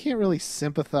can't really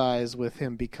sympathize with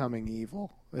him becoming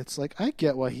evil. It's like, I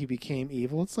get why he became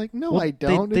evil. It's like, no, I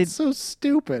don't. It's so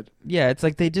stupid. Yeah, it's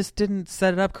like they just didn't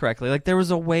set it up correctly. Like, there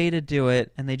was a way to do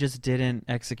it, and they just didn't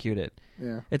execute it.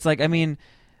 Yeah. It's like, I mean,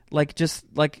 just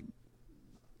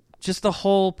the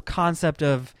whole concept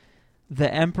of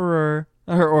the Emperor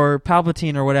or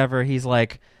Palpatine or whatever, he's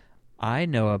like, I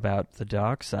know about the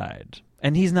dark side.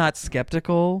 And he's not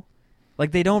skeptical.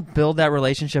 Like, they don't build that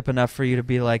relationship enough for you to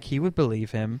be like, he would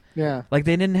believe him. Yeah. Like,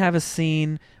 they didn't have a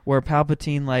scene where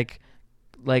Palpatine, like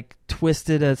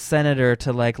twisted a senator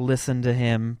to, like, listen to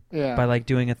him by, like,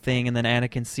 doing a thing, and then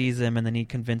Anakin sees him, and then he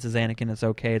convinces Anakin it's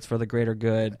okay, it's for the greater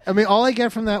good. I mean, all I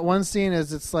get from that one scene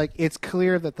is it's like, it's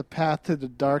clear that the path to the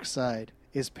dark side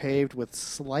is paved with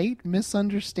slight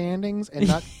misunderstandings and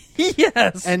not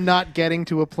yes, and not getting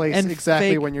to a place and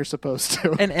exactly when you're supposed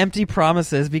to. And empty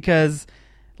promises, because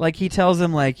like he tells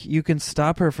him like, you can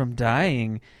stop her from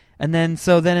dying, and then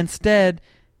instead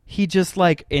he just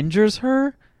like injures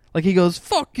her. Like, he goes,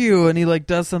 fuck you, and he like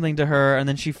does something to her, and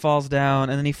then she falls down,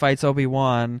 and then he fights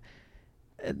Obi-Wan.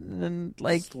 And then,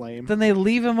 like, then they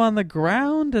leave him on the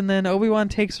ground, and then Obi-Wan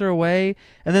takes her away,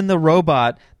 and then the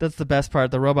robot, that's the best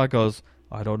part, the robot goes,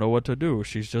 I don't know what to do,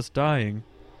 she's just dying.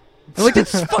 And like,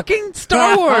 it's fucking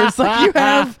Star Wars! Like,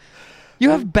 you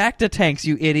have Bacta tanks,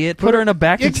 you idiot. Put her in a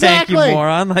Bacta tank, you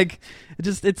moron. Like,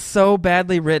 it's so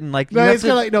badly written. Like, no, it's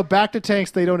like, no, Bacta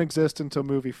tanks, they don't exist until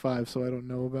movie 5, so I don't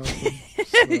know about them.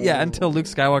 So. Yeah, until Luke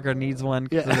Skywalker needs one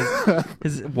because of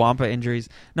his Wampa injuries.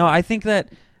 No, I think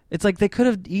that it's like they could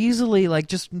have easily, like,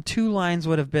 just 2 lines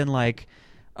would have been like,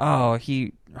 oh,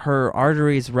 her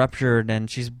arteries ruptured and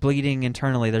she's bleeding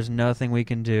internally. There's nothing we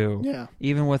can do. Yeah.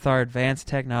 Even with our advanced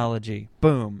technology.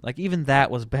 Boom. Like, even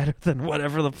that was better than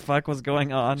whatever the fuck was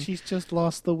going on. She's just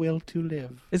lost the will to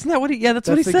live. Isn't that what he... Yeah, that's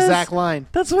what he says. That's the exact line.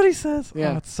 That's what he says.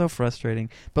 Yeah. Oh, it's so frustrating.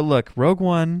 But look, Rogue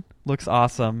One looks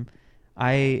awesome.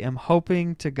 I am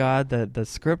hoping to God that the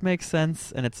script makes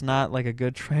sense and it's not like a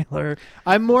good trailer.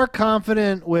 I'm more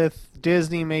confident with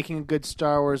Disney making a good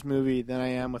Star Wars movie than I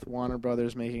am with Warner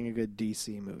Brothers making a good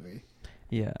DC movie.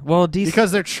 Yeah. Well, DC...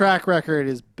 Because their track record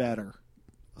is better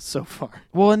so far.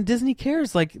 Well, and Disney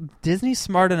cares. Like, Disney's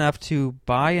smart enough to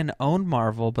buy and own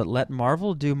Marvel, but let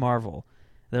Marvel do Marvel.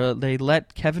 They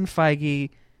let Kevin Feige,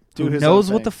 who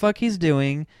knows what the fuck he's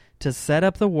doing, to set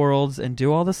up the worlds and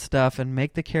do all the stuff and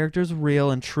make the characters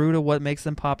real and true to what makes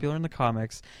them popular in the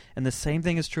comics. And the same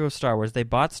thing is true of Star Wars. They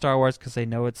bought Star Wars because they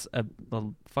know it's a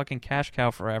fucking cash cow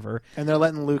forever. And they're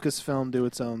letting Lucasfilm do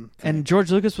its own thing. And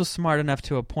George Lucas was smart enough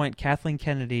to appoint Kathleen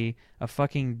Kennedy, a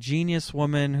fucking genius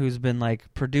woman who's been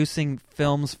like producing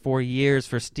films for years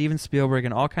for Steven Spielberg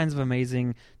and all kinds of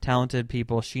amazing, talented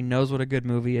people. She knows what a good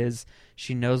movie is.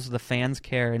 She knows the fans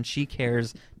care, and she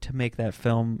cares to make that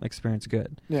film experience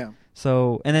good. Yeah.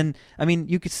 So, and then, I mean,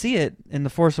 you could see it in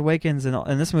The Force Awakens and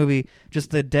in this movie,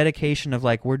 just the dedication of,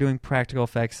 like, we're doing practical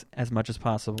effects as much as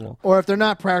possible. Or if they're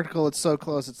not practical, it's so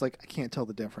close, it's like, I can't tell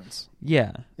the difference.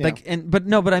 Yeah. Like,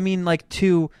 but I mean, like,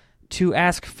 to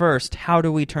ask first, how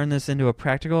do we turn this into a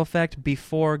practical effect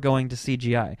before going to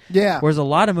CGI? Yeah. Whereas a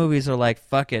lot of movies are like,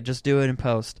 fuck it, just do it in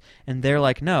post. And they're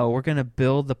like, no, we're going to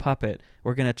build the puppet.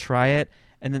 We're going to try it.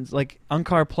 And then, like,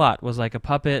 Unkar Plot was like a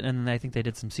puppet, and then I think they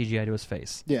did some CGI to his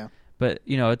face. Yeah. But,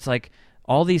 you know, it's like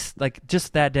all these, like,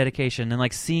 just that dedication and,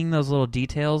 like, seeing those little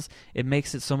details, it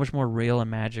makes it so much more real and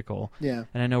magical. Yeah.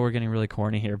 And I know we're getting really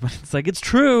corny here, but it's like, it's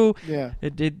true. Yeah.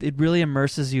 It really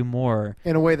immerses you more.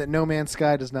 In a way that No Man's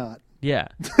Sky does not. Yeah.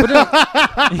 But,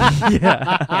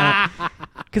 yeah.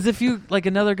 Because if you like,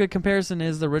 another good comparison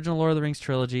is the original Lord of the Rings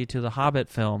trilogy to the Hobbit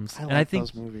films. I think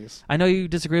those movies. I know you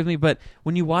disagree with me, but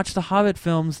when you watch the Hobbit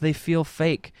films, they feel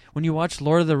fake. When you watch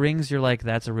Lord of the Rings, you're like,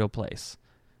 that's a real place.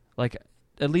 Like,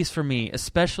 at least for me,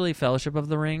 especially Fellowship of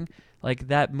the Ring, like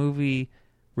that movie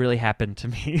really happened to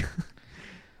me.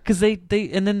 Because they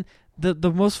and then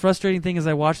the most frustrating thing is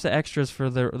I watched the extras for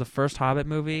the first Hobbit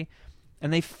movie,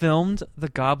 and they filmed the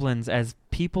goblins as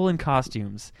people in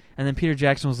costumes. And then Peter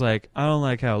Jackson was like, I don't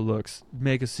like how it looks.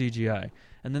 Make a CGI.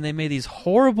 And then they made these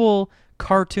horrible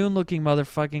cartoon-looking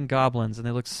motherfucking goblins, and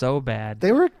they look so bad.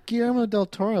 They were Guillermo del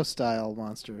Toro-style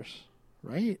monsters,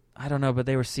 right? I don't know, but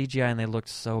they were CGI, and they looked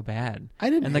so bad. I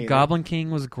didn't And the hate Goblin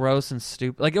King was gross and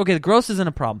stupid. Like, okay, the gross isn't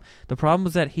a problem. The problem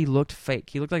was that he looked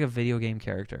fake. He looked like a video game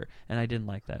character, and I didn't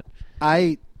like that.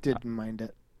 I didn't mind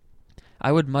it.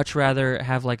 I would much rather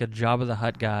have like a Jabba the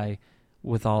Hutt guy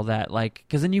with all that, like,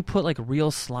 because then you put like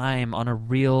real slime on a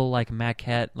real like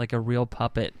maquette, like a real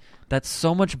puppet. That's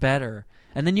so much better.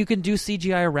 And then you can do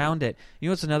CGI around it. You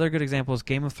know what's another good example is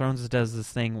Game of Thrones does this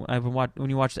thing. When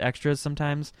you watch the extras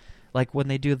sometimes, like when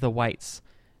they do the whites,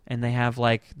 and they have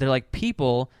like they're like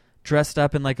people dressed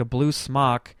up in like a blue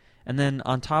smock, and then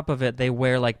on top of it they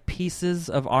wear like pieces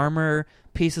of armor,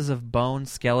 pieces of bone,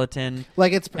 skeleton,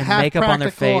 like it's and half makeup on their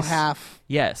face. Half.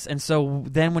 Yes, and so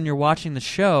then when you're watching the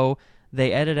show,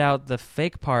 they edit out the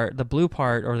fake part, the blue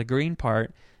part or the green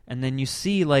part, and then you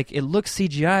see like it looks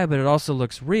CGI, but it also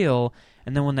looks real.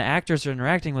 And then when the actors are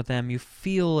interacting with them, you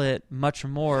feel it much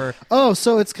more. Oh,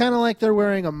 so it's kind of like they're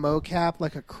wearing a mocap,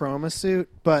 like a chroma suit,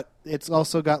 but it's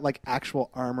also got like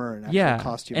actual armor and actual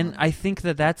costume. And armor. I think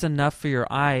that that's enough for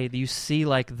your eye. You see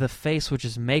like the face, which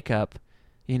is makeup,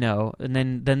 you know, and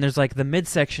then there's like the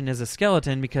midsection is a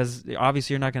skeleton because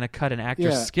obviously you're not going to cut an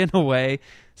actor's skin away.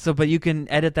 So, but you can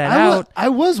edit that out. I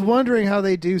was wondering how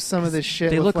they do some of this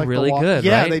shit. They with look like really good.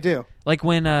 Yeah, right? they do. Like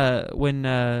when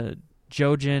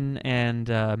Jojen and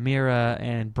Mira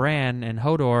and Bran and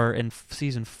Hodor in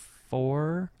season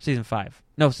 4,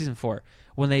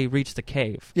 when they reach the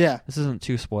cave. Yeah. This isn't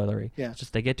too spoilery. Yeah. It's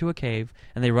just they get to a cave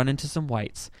and they run into some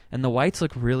whites, and the whites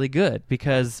look really good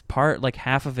because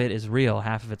half of it is real,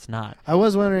 half of it's not. I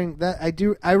was wondering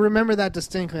that I remember that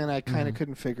distinctly, and I kind of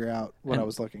couldn't figure out what I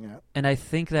was looking at. And I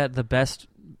think that the best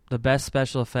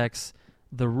special effects,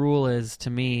 the rule is to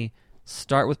me,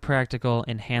 start with practical,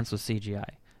 enhance with CGI.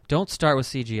 Don't start with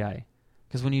CGI,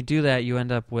 because when you do that, you end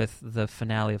up with the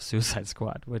finale of Suicide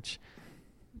Squad, which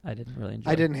I didn't really enjoy.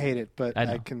 I didn't hate it, but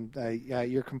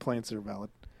your complaints are valid.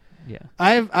 Yeah,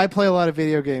 I play a lot of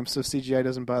video games, so CGI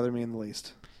doesn't bother me in the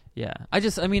least. Yeah, I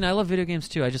love video games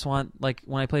too. I just want, like,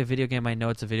 when I play a video game, I know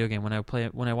it's a video game. When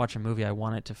I watch a movie, I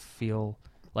want it to feel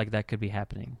like that could be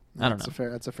happening. I don't know.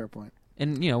 That's a fair point.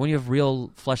 And you know, when you have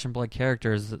real flesh and blood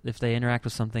characters, if they interact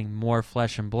with something more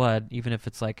flesh and blood, even if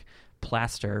it's like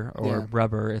plaster or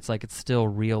rubber, it's like it's still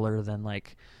realer than,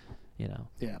 like, you know.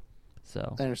 Yeah.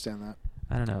 So I understand that.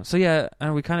 I don't know. So yeah,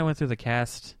 we kind of went through the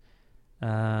cast.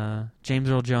 James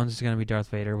Earl Jones is going to be Darth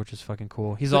Vader, which is fucking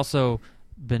cool. He's also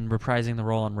been reprising the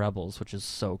role on Rebels, which is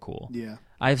so cool. Yeah.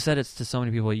 I've said it to so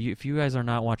many people. if you guys are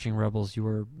not watching Rebels, you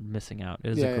are missing out.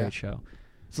 It is a great show.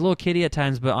 It's a little kiddie at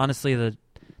times, but honestly,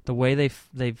 the way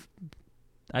they've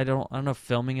I don't know if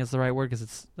filming is the right word because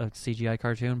it's a CGI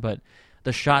cartoon, but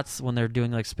the shots when they're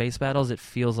doing like space battles, it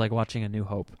feels like watching A New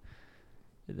Hope.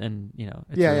 And you know,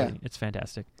 it's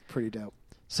fantastic. Pretty dope.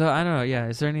 So I don't know. Yeah,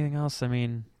 is there anything else? I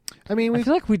I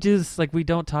feel like we do this, like we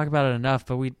don't talk about it enough,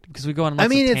 but because we go on lots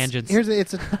of tangents.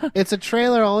 It's a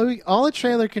trailer. All a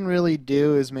trailer can really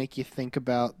do is make you think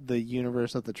about the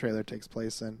universe that the trailer takes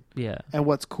place in. Yeah. And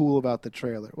what's cool about the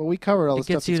trailer. Well, we covered all the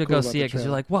stuff. It gets you to go see it because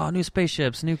you're like, wow, new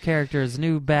spaceships, new characters,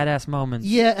 new badass moments.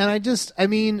 Yeah,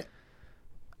 and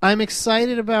I'm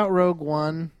excited about Rogue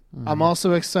One. Mm-hmm. I'm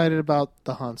also excited about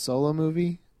the Han Solo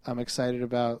movie. I'm excited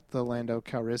about the Lando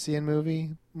Calrissian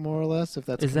movie, more or less, if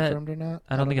that's confirmed or not.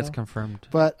 I don't think it's confirmed.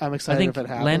 But I'm excited if it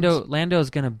happens. Lando's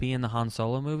going to be in the Han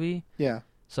Solo movie. Yeah.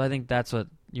 So I think that's what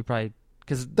you probably...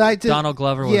 Because Donald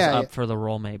Glover was up for the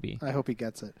role, maybe. I hope he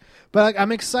gets it. But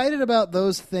I'm excited about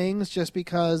those things just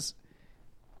because,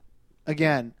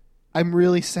 again, I'm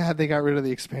really sad they got rid of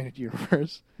the expanded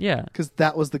universe. Yeah. Because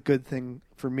that was the good thing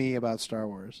for me about Star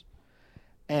Wars.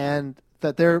 And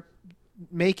that they're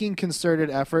making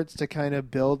concerted efforts to kind of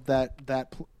build that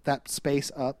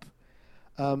space up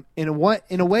in a way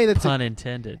that's pun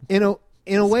intended. In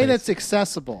a way that's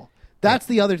accessible. That's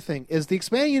the other thing is the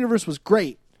expanded universe was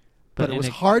great, but it was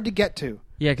hard to get to.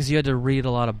 Yeah, because you had to read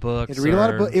a lot of books.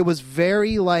 It was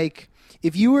very like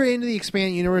if you were into the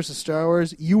expanded universe of Star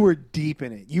Wars, you were deep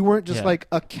in it. You weren't just Yeah. like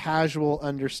a casual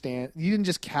understand. You didn't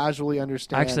just casually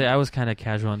understand. Actually, I was kind of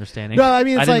casual understanding. No, I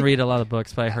mean, I it's didn't like, read a lot of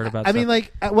books, but I heard about I stuff. mean,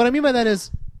 like, what I mean by that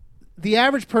is the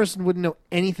average person wouldn't know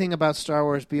anything about Star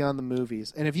Wars beyond the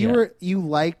movies. And if you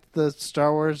liked the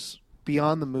Star Wars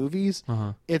beyond the movies,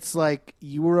 it's like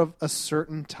you were a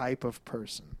certain type of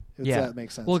person. Does that make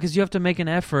sense? Well, because you have to make an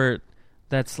effort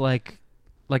that's like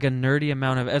a nerdy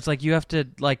amount of. It's like you have to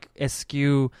like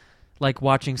eschew like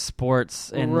watching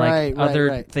sports and like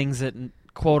other things that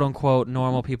quote unquote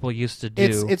normal people used to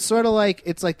do. It's sort of like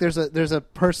there's a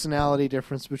personality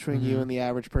difference between you and the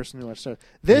average person who watches Star Wars.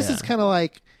 This is kind of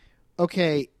like,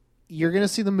 okay, you're gonna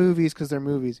see the movies because they're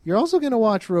movies. You're also gonna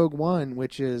watch Rogue One,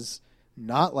 which is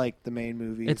not like the main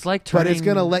movie. It's like but it's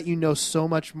going to let you know so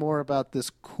much more about this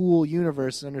cool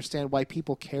universe and understand why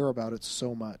people care about it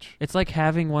so much. It's like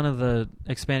having one of the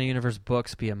expanded universe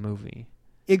books be a movie.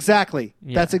 Exactly.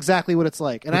 Yeah. That's exactly what it's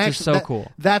like. And Which is so cool.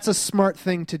 That's a smart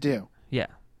thing to do. Yeah.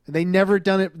 They never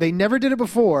done it. They never did it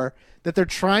before. That they're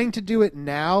trying to do it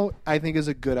now, I think, is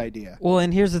a good idea. Well,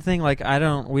 and here's the thing: like,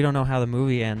 we don't know how the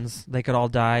movie ends. They could all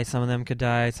die. Some of them could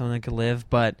die. Some of them could live.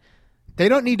 But they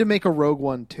don't need to make a Rogue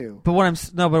One too. But what I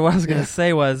was going to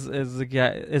say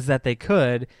is that they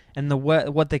could, and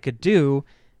what they could do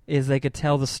is they could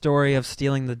tell the story of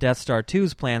stealing the Death Star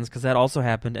 2's plans, because that also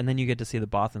happened, and then you get to see the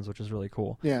Bothans, which is really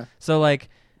cool. Yeah. So like,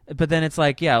 but then it's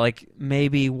like, yeah, like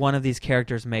maybe one of these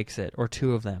characters makes it, or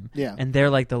two of them. Yeah. And they're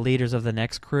like the leaders of the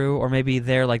next crew, or maybe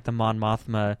they're like the Mon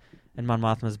Mothma, and Mon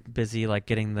Mothma's busy like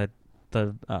getting the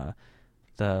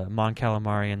Mon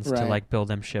Calamarians to like build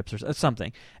them ships or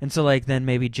something. And so like then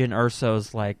maybe Jyn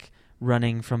Erso's like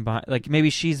running from behind, like maybe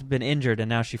she's been injured and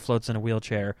now she floats in a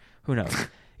wheelchair. Who knows?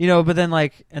 But then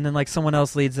like someone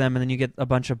else leads them, and then you get a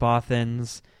bunch of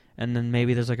Bothans, and then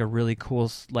maybe there's like a really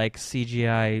cool like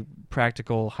CGI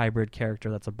practical hybrid character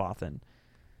that's a Bothan.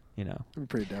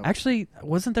 Pretty dope. Actually,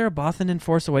 wasn't there a Bothan in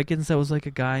Force Awakens that was like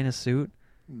a guy in a suit?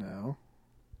 No.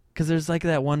 Because there's like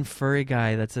that one furry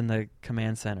guy that's in the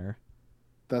command center.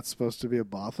 That's supposed to be a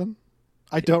Bothan?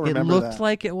 I don't remember that. It looked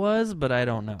like it was, but I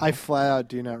don't know. I flat out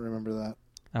do not remember that.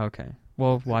 Okay.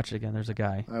 Well, watch it again. There's a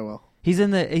guy. I will. He's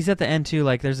at the end too.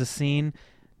 Like there's a scene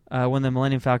when the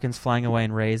Millennium Falcon's flying away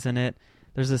and Rey's in it.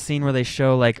 There's a scene where they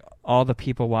show like all the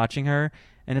people watching her,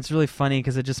 and it's really funny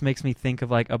because it just makes me think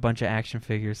of like a bunch of action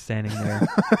figures standing there.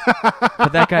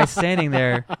 But that guy's standing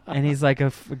there, and he's like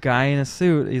a guy in a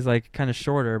suit. He's like kind of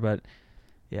shorter, but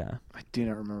yeah. I do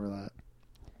not remember that.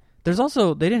 There's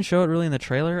also, they didn't show it really in the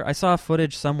trailer. I saw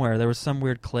footage somewhere. There was some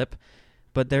weird clip,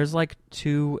 but there's like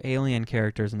 2 alien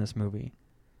characters in this movie.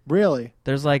 Really?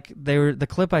 There's like, the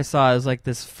clip I saw is like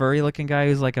this furry looking guy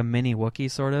who's like a mini Wookiee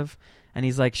sort of, and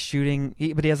he's like shooting,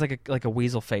 but he has like a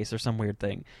weasel face or some weird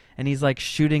thing, and he's like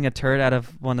shooting a turret out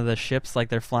of one of the ships like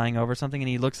they're flying over something, and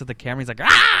he looks at the camera, he's like,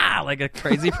 ah, like a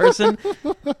crazy person.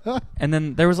 And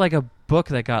then there was like a book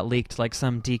that got leaked, like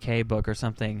some DK book or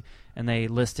something, and they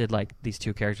listed like these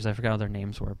 2 characters. I forgot what their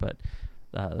names were, but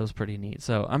that was pretty neat.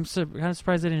 So I'm kind of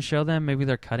surprised they didn't show them. Maybe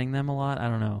they're cutting them a lot. I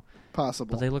don't know.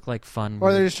 Possible. But they look like fun.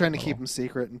 Or they're just trying to keep them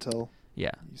secret until you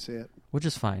see it. Which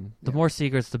is fine. The more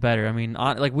secrets, the better. I mean,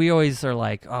 like we always are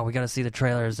like, oh, we got to see the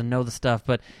trailers and know the stuff.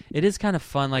 But it is kind of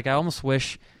fun. Like I almost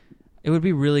wish it would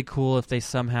be really cool if they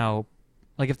somehow,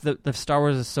 like if the Star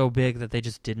Wars is so big that they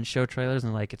just didn't show trailers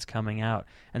and like it's coming out,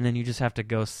 and then you just have to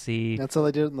go see. That's how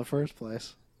they did it in the first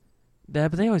place. Yeah,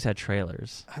 but they always had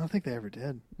trailers. I don't think they ever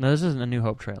did. No, this isn't a New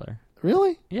Hope trailer.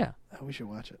 Really? Yeah. Oh, we should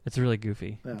watch it. It's really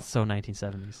goofy. Yeah. It's so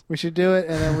 1970s. We should do it,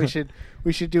 and then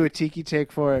we should do a tiki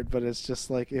take for it, but it's just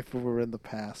like if we were in the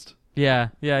past. Yeah.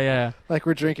 Like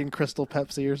we're drinking Crystal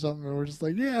Pepsi or something, and we're just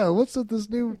like, yeah, what's with this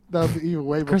new? That'll be even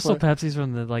way before. Crystal Pepsi's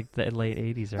from the late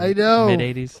 80s, right? I know. Mid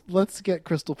 80s. Let's get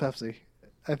Crystal Pepsi.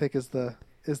 I think is the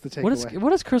takeaway.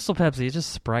 What is Crystal Pepsi? It's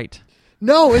just Sprite.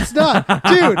 No, it's not,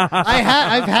 dude.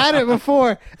 I've had it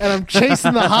before, and I'm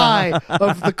chasing the high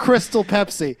of the Crystal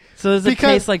Pepsi. So does it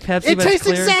taste like Pepsi? It but tastes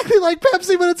it's clear? exactly like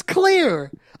Pepsi, but it's clear.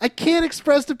 I can't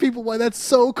express to people why that's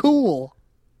so cool.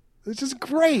 It's just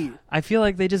great. I feel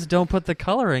like they just don't put the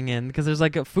coloring in because there's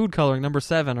like a food coloring number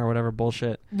 7 or whatever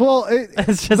bullshit. Well,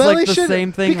 it's just like the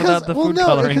same thing without the food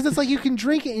coloring. Because it's like you can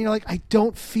drink it, and you're like, I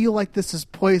don't feel like this is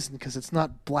poison because it's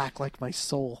not black like my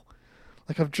soul.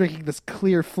 Like I'm drinking this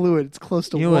clear fluid. It's close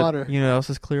to water. You know what else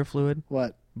is clear fluid?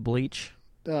 What? Bleach.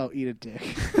 Oh, eat a dick.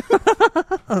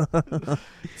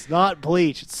 It's not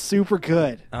bleach. It's super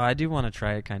good. Oh, I do want to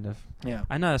try it, kind of. Yeah.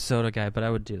 I'm not a soda guy, but I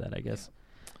would do that, I guess.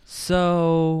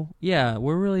 So, yeah,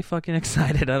 we're really fucking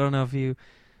excited. I don't know if you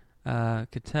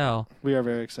could tell. We are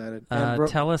very excited.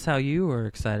 Tell us how you were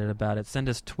excited about it. Send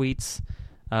us tweets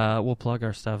We'll plug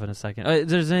our stuff in a second.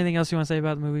 Is there anything else you want to say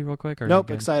about the movie real quick? Or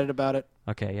Nope, excited about it.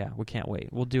 Okay, yeah, we can't wait.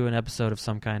 We'll do an episode of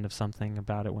some kind of something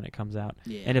about it when it comes out.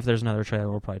 Yeah. And if there's another trailer,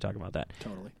 we'll probably talk about that.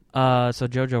 Totally. So,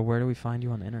 Jojo, where do we find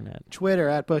you on the internet? Twitter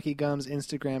at Bucky Gums,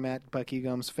 Instagram at Bucky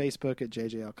Gums, Facebook at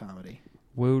JJL Comedy.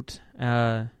 Woot.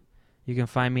 You can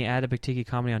find me at Epic Tiki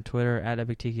Comedy on Twitter, at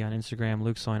Epic Tiki on Instagram,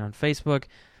 Luke Soin on Facebook.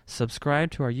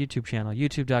 Subscribe to our YouTube channel,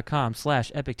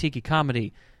 youtube.com/Epic Tiki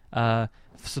Comedy.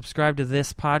 Subscribe to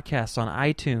this podcast on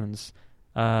iTunes,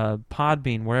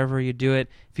 Podbean, wherever you do it.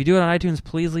 If you do it on iTunes,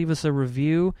 please leave us a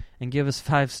review and give us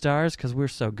 5 stars because we're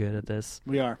so good at this.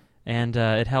 We are. And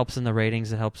it helps in the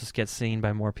ratings. It helps us get seen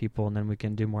by more people, and then we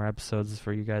can do more episodes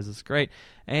for you guys. It's great.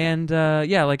 And,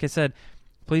 yeah, like I said,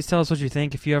 please tell us what you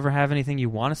think. If you ever have anything you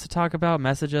want us to talk about,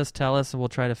 message us, tell us, and we'll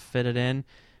try to fit it in.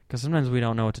 Because sometimes we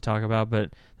don't know what to talk about,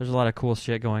 but there's a lot of cool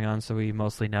shit going on, so we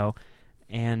mostly know.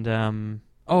 And, and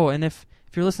if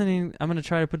you're listening, I'm going to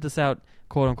try to put this out,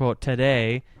 quote-unquote,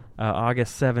 today,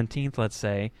 August 17th, let's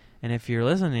say. And if you're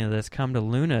listening to this, come to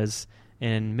Luna's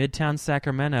in Midtown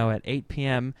Sacramento at 8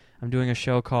 p.m. I'm doing a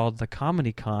show called The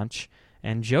Comedy Conch,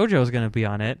 and JoJo's going to be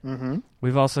on it. Mm-hmm.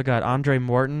 We've also got Andre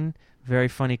Morton, very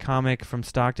funny comic from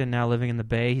Stockton, now living in the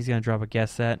Bay. He's going to drop a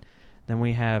guest set. Then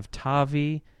we have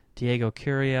Tavi, Diego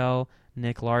Curiel,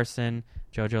 Nick Larson,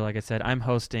 JoJo, like I said. I'm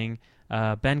hosting.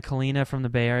 Ben Kalina from the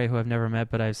Bay Area, who I've never met,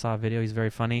 but I saw a video. He's very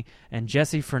funny. And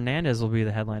Jesse Fernandez will be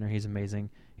the headliner. He's amazing.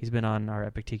 He's been on our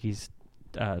Epic Tiki's,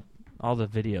 all the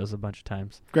videos a bunch of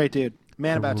times. Great dude.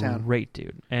 Man about town. Great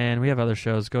dude. And we have other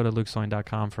shows. Go to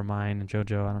lukesoin.com for mine. And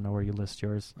JoJo, I don't know where you list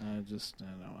yours. I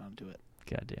don't want to do it.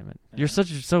 God damn it. You're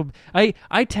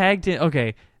I tagged it.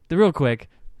 Okay, real quick.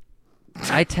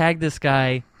 I tagged this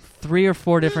guy 3 or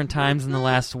 4 different times in the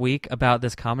last week about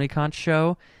this Comedy Con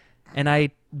show, and I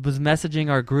was messaging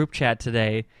our group chat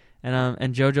today,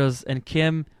 and JoJo's and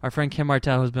Kim, our friend Kim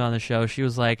Martell, who's been on the show, she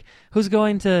was like, "Who's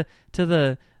going to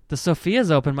the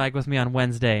Sophia's open mic with me on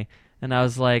Wednesday?" And I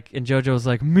was like, and JoJo was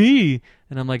like, "Me,"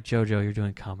 and I'm like, "JoJo, you're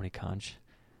doing Comedy Conch."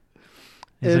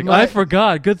 He's like, "I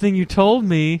forgot. Good thing you told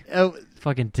me."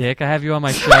 Fucking dick. I have you on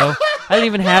my show. I didn't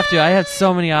even have to. I had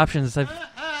so many options.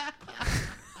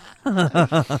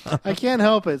 I can't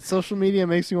help it. Social media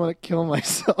makes me want to kill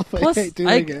myself. Plus, I hate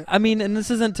doing it. I mean, and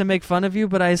this isn't to make fun of you,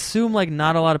 but I assume like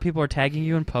not a lot of people are tagging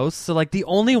you in posts. So like the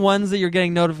only ones that you're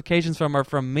getting notifications from are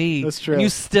from me. That's true. And you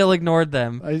still ignored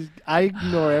them. I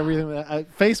ignore everything.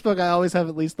 Facebook, I always have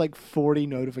at least like 40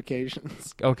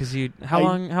 notifications. Oh, because how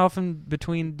often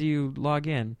between do you log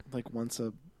in? Like once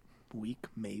a week,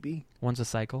 maybe. Once a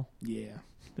cycle? Yeah.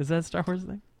 Is that a Star Wars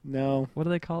thing? No. What do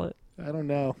they call it? I don't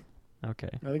know. Okay.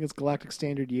 I think it's Galactic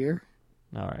Standard Year.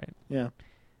 All right. Yeah.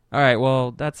 All right,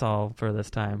 well, that's all for this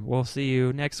time. We'll see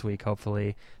you next week,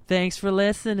 hopefully. Thanks for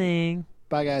listening.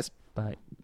 Bye, guys. Bye.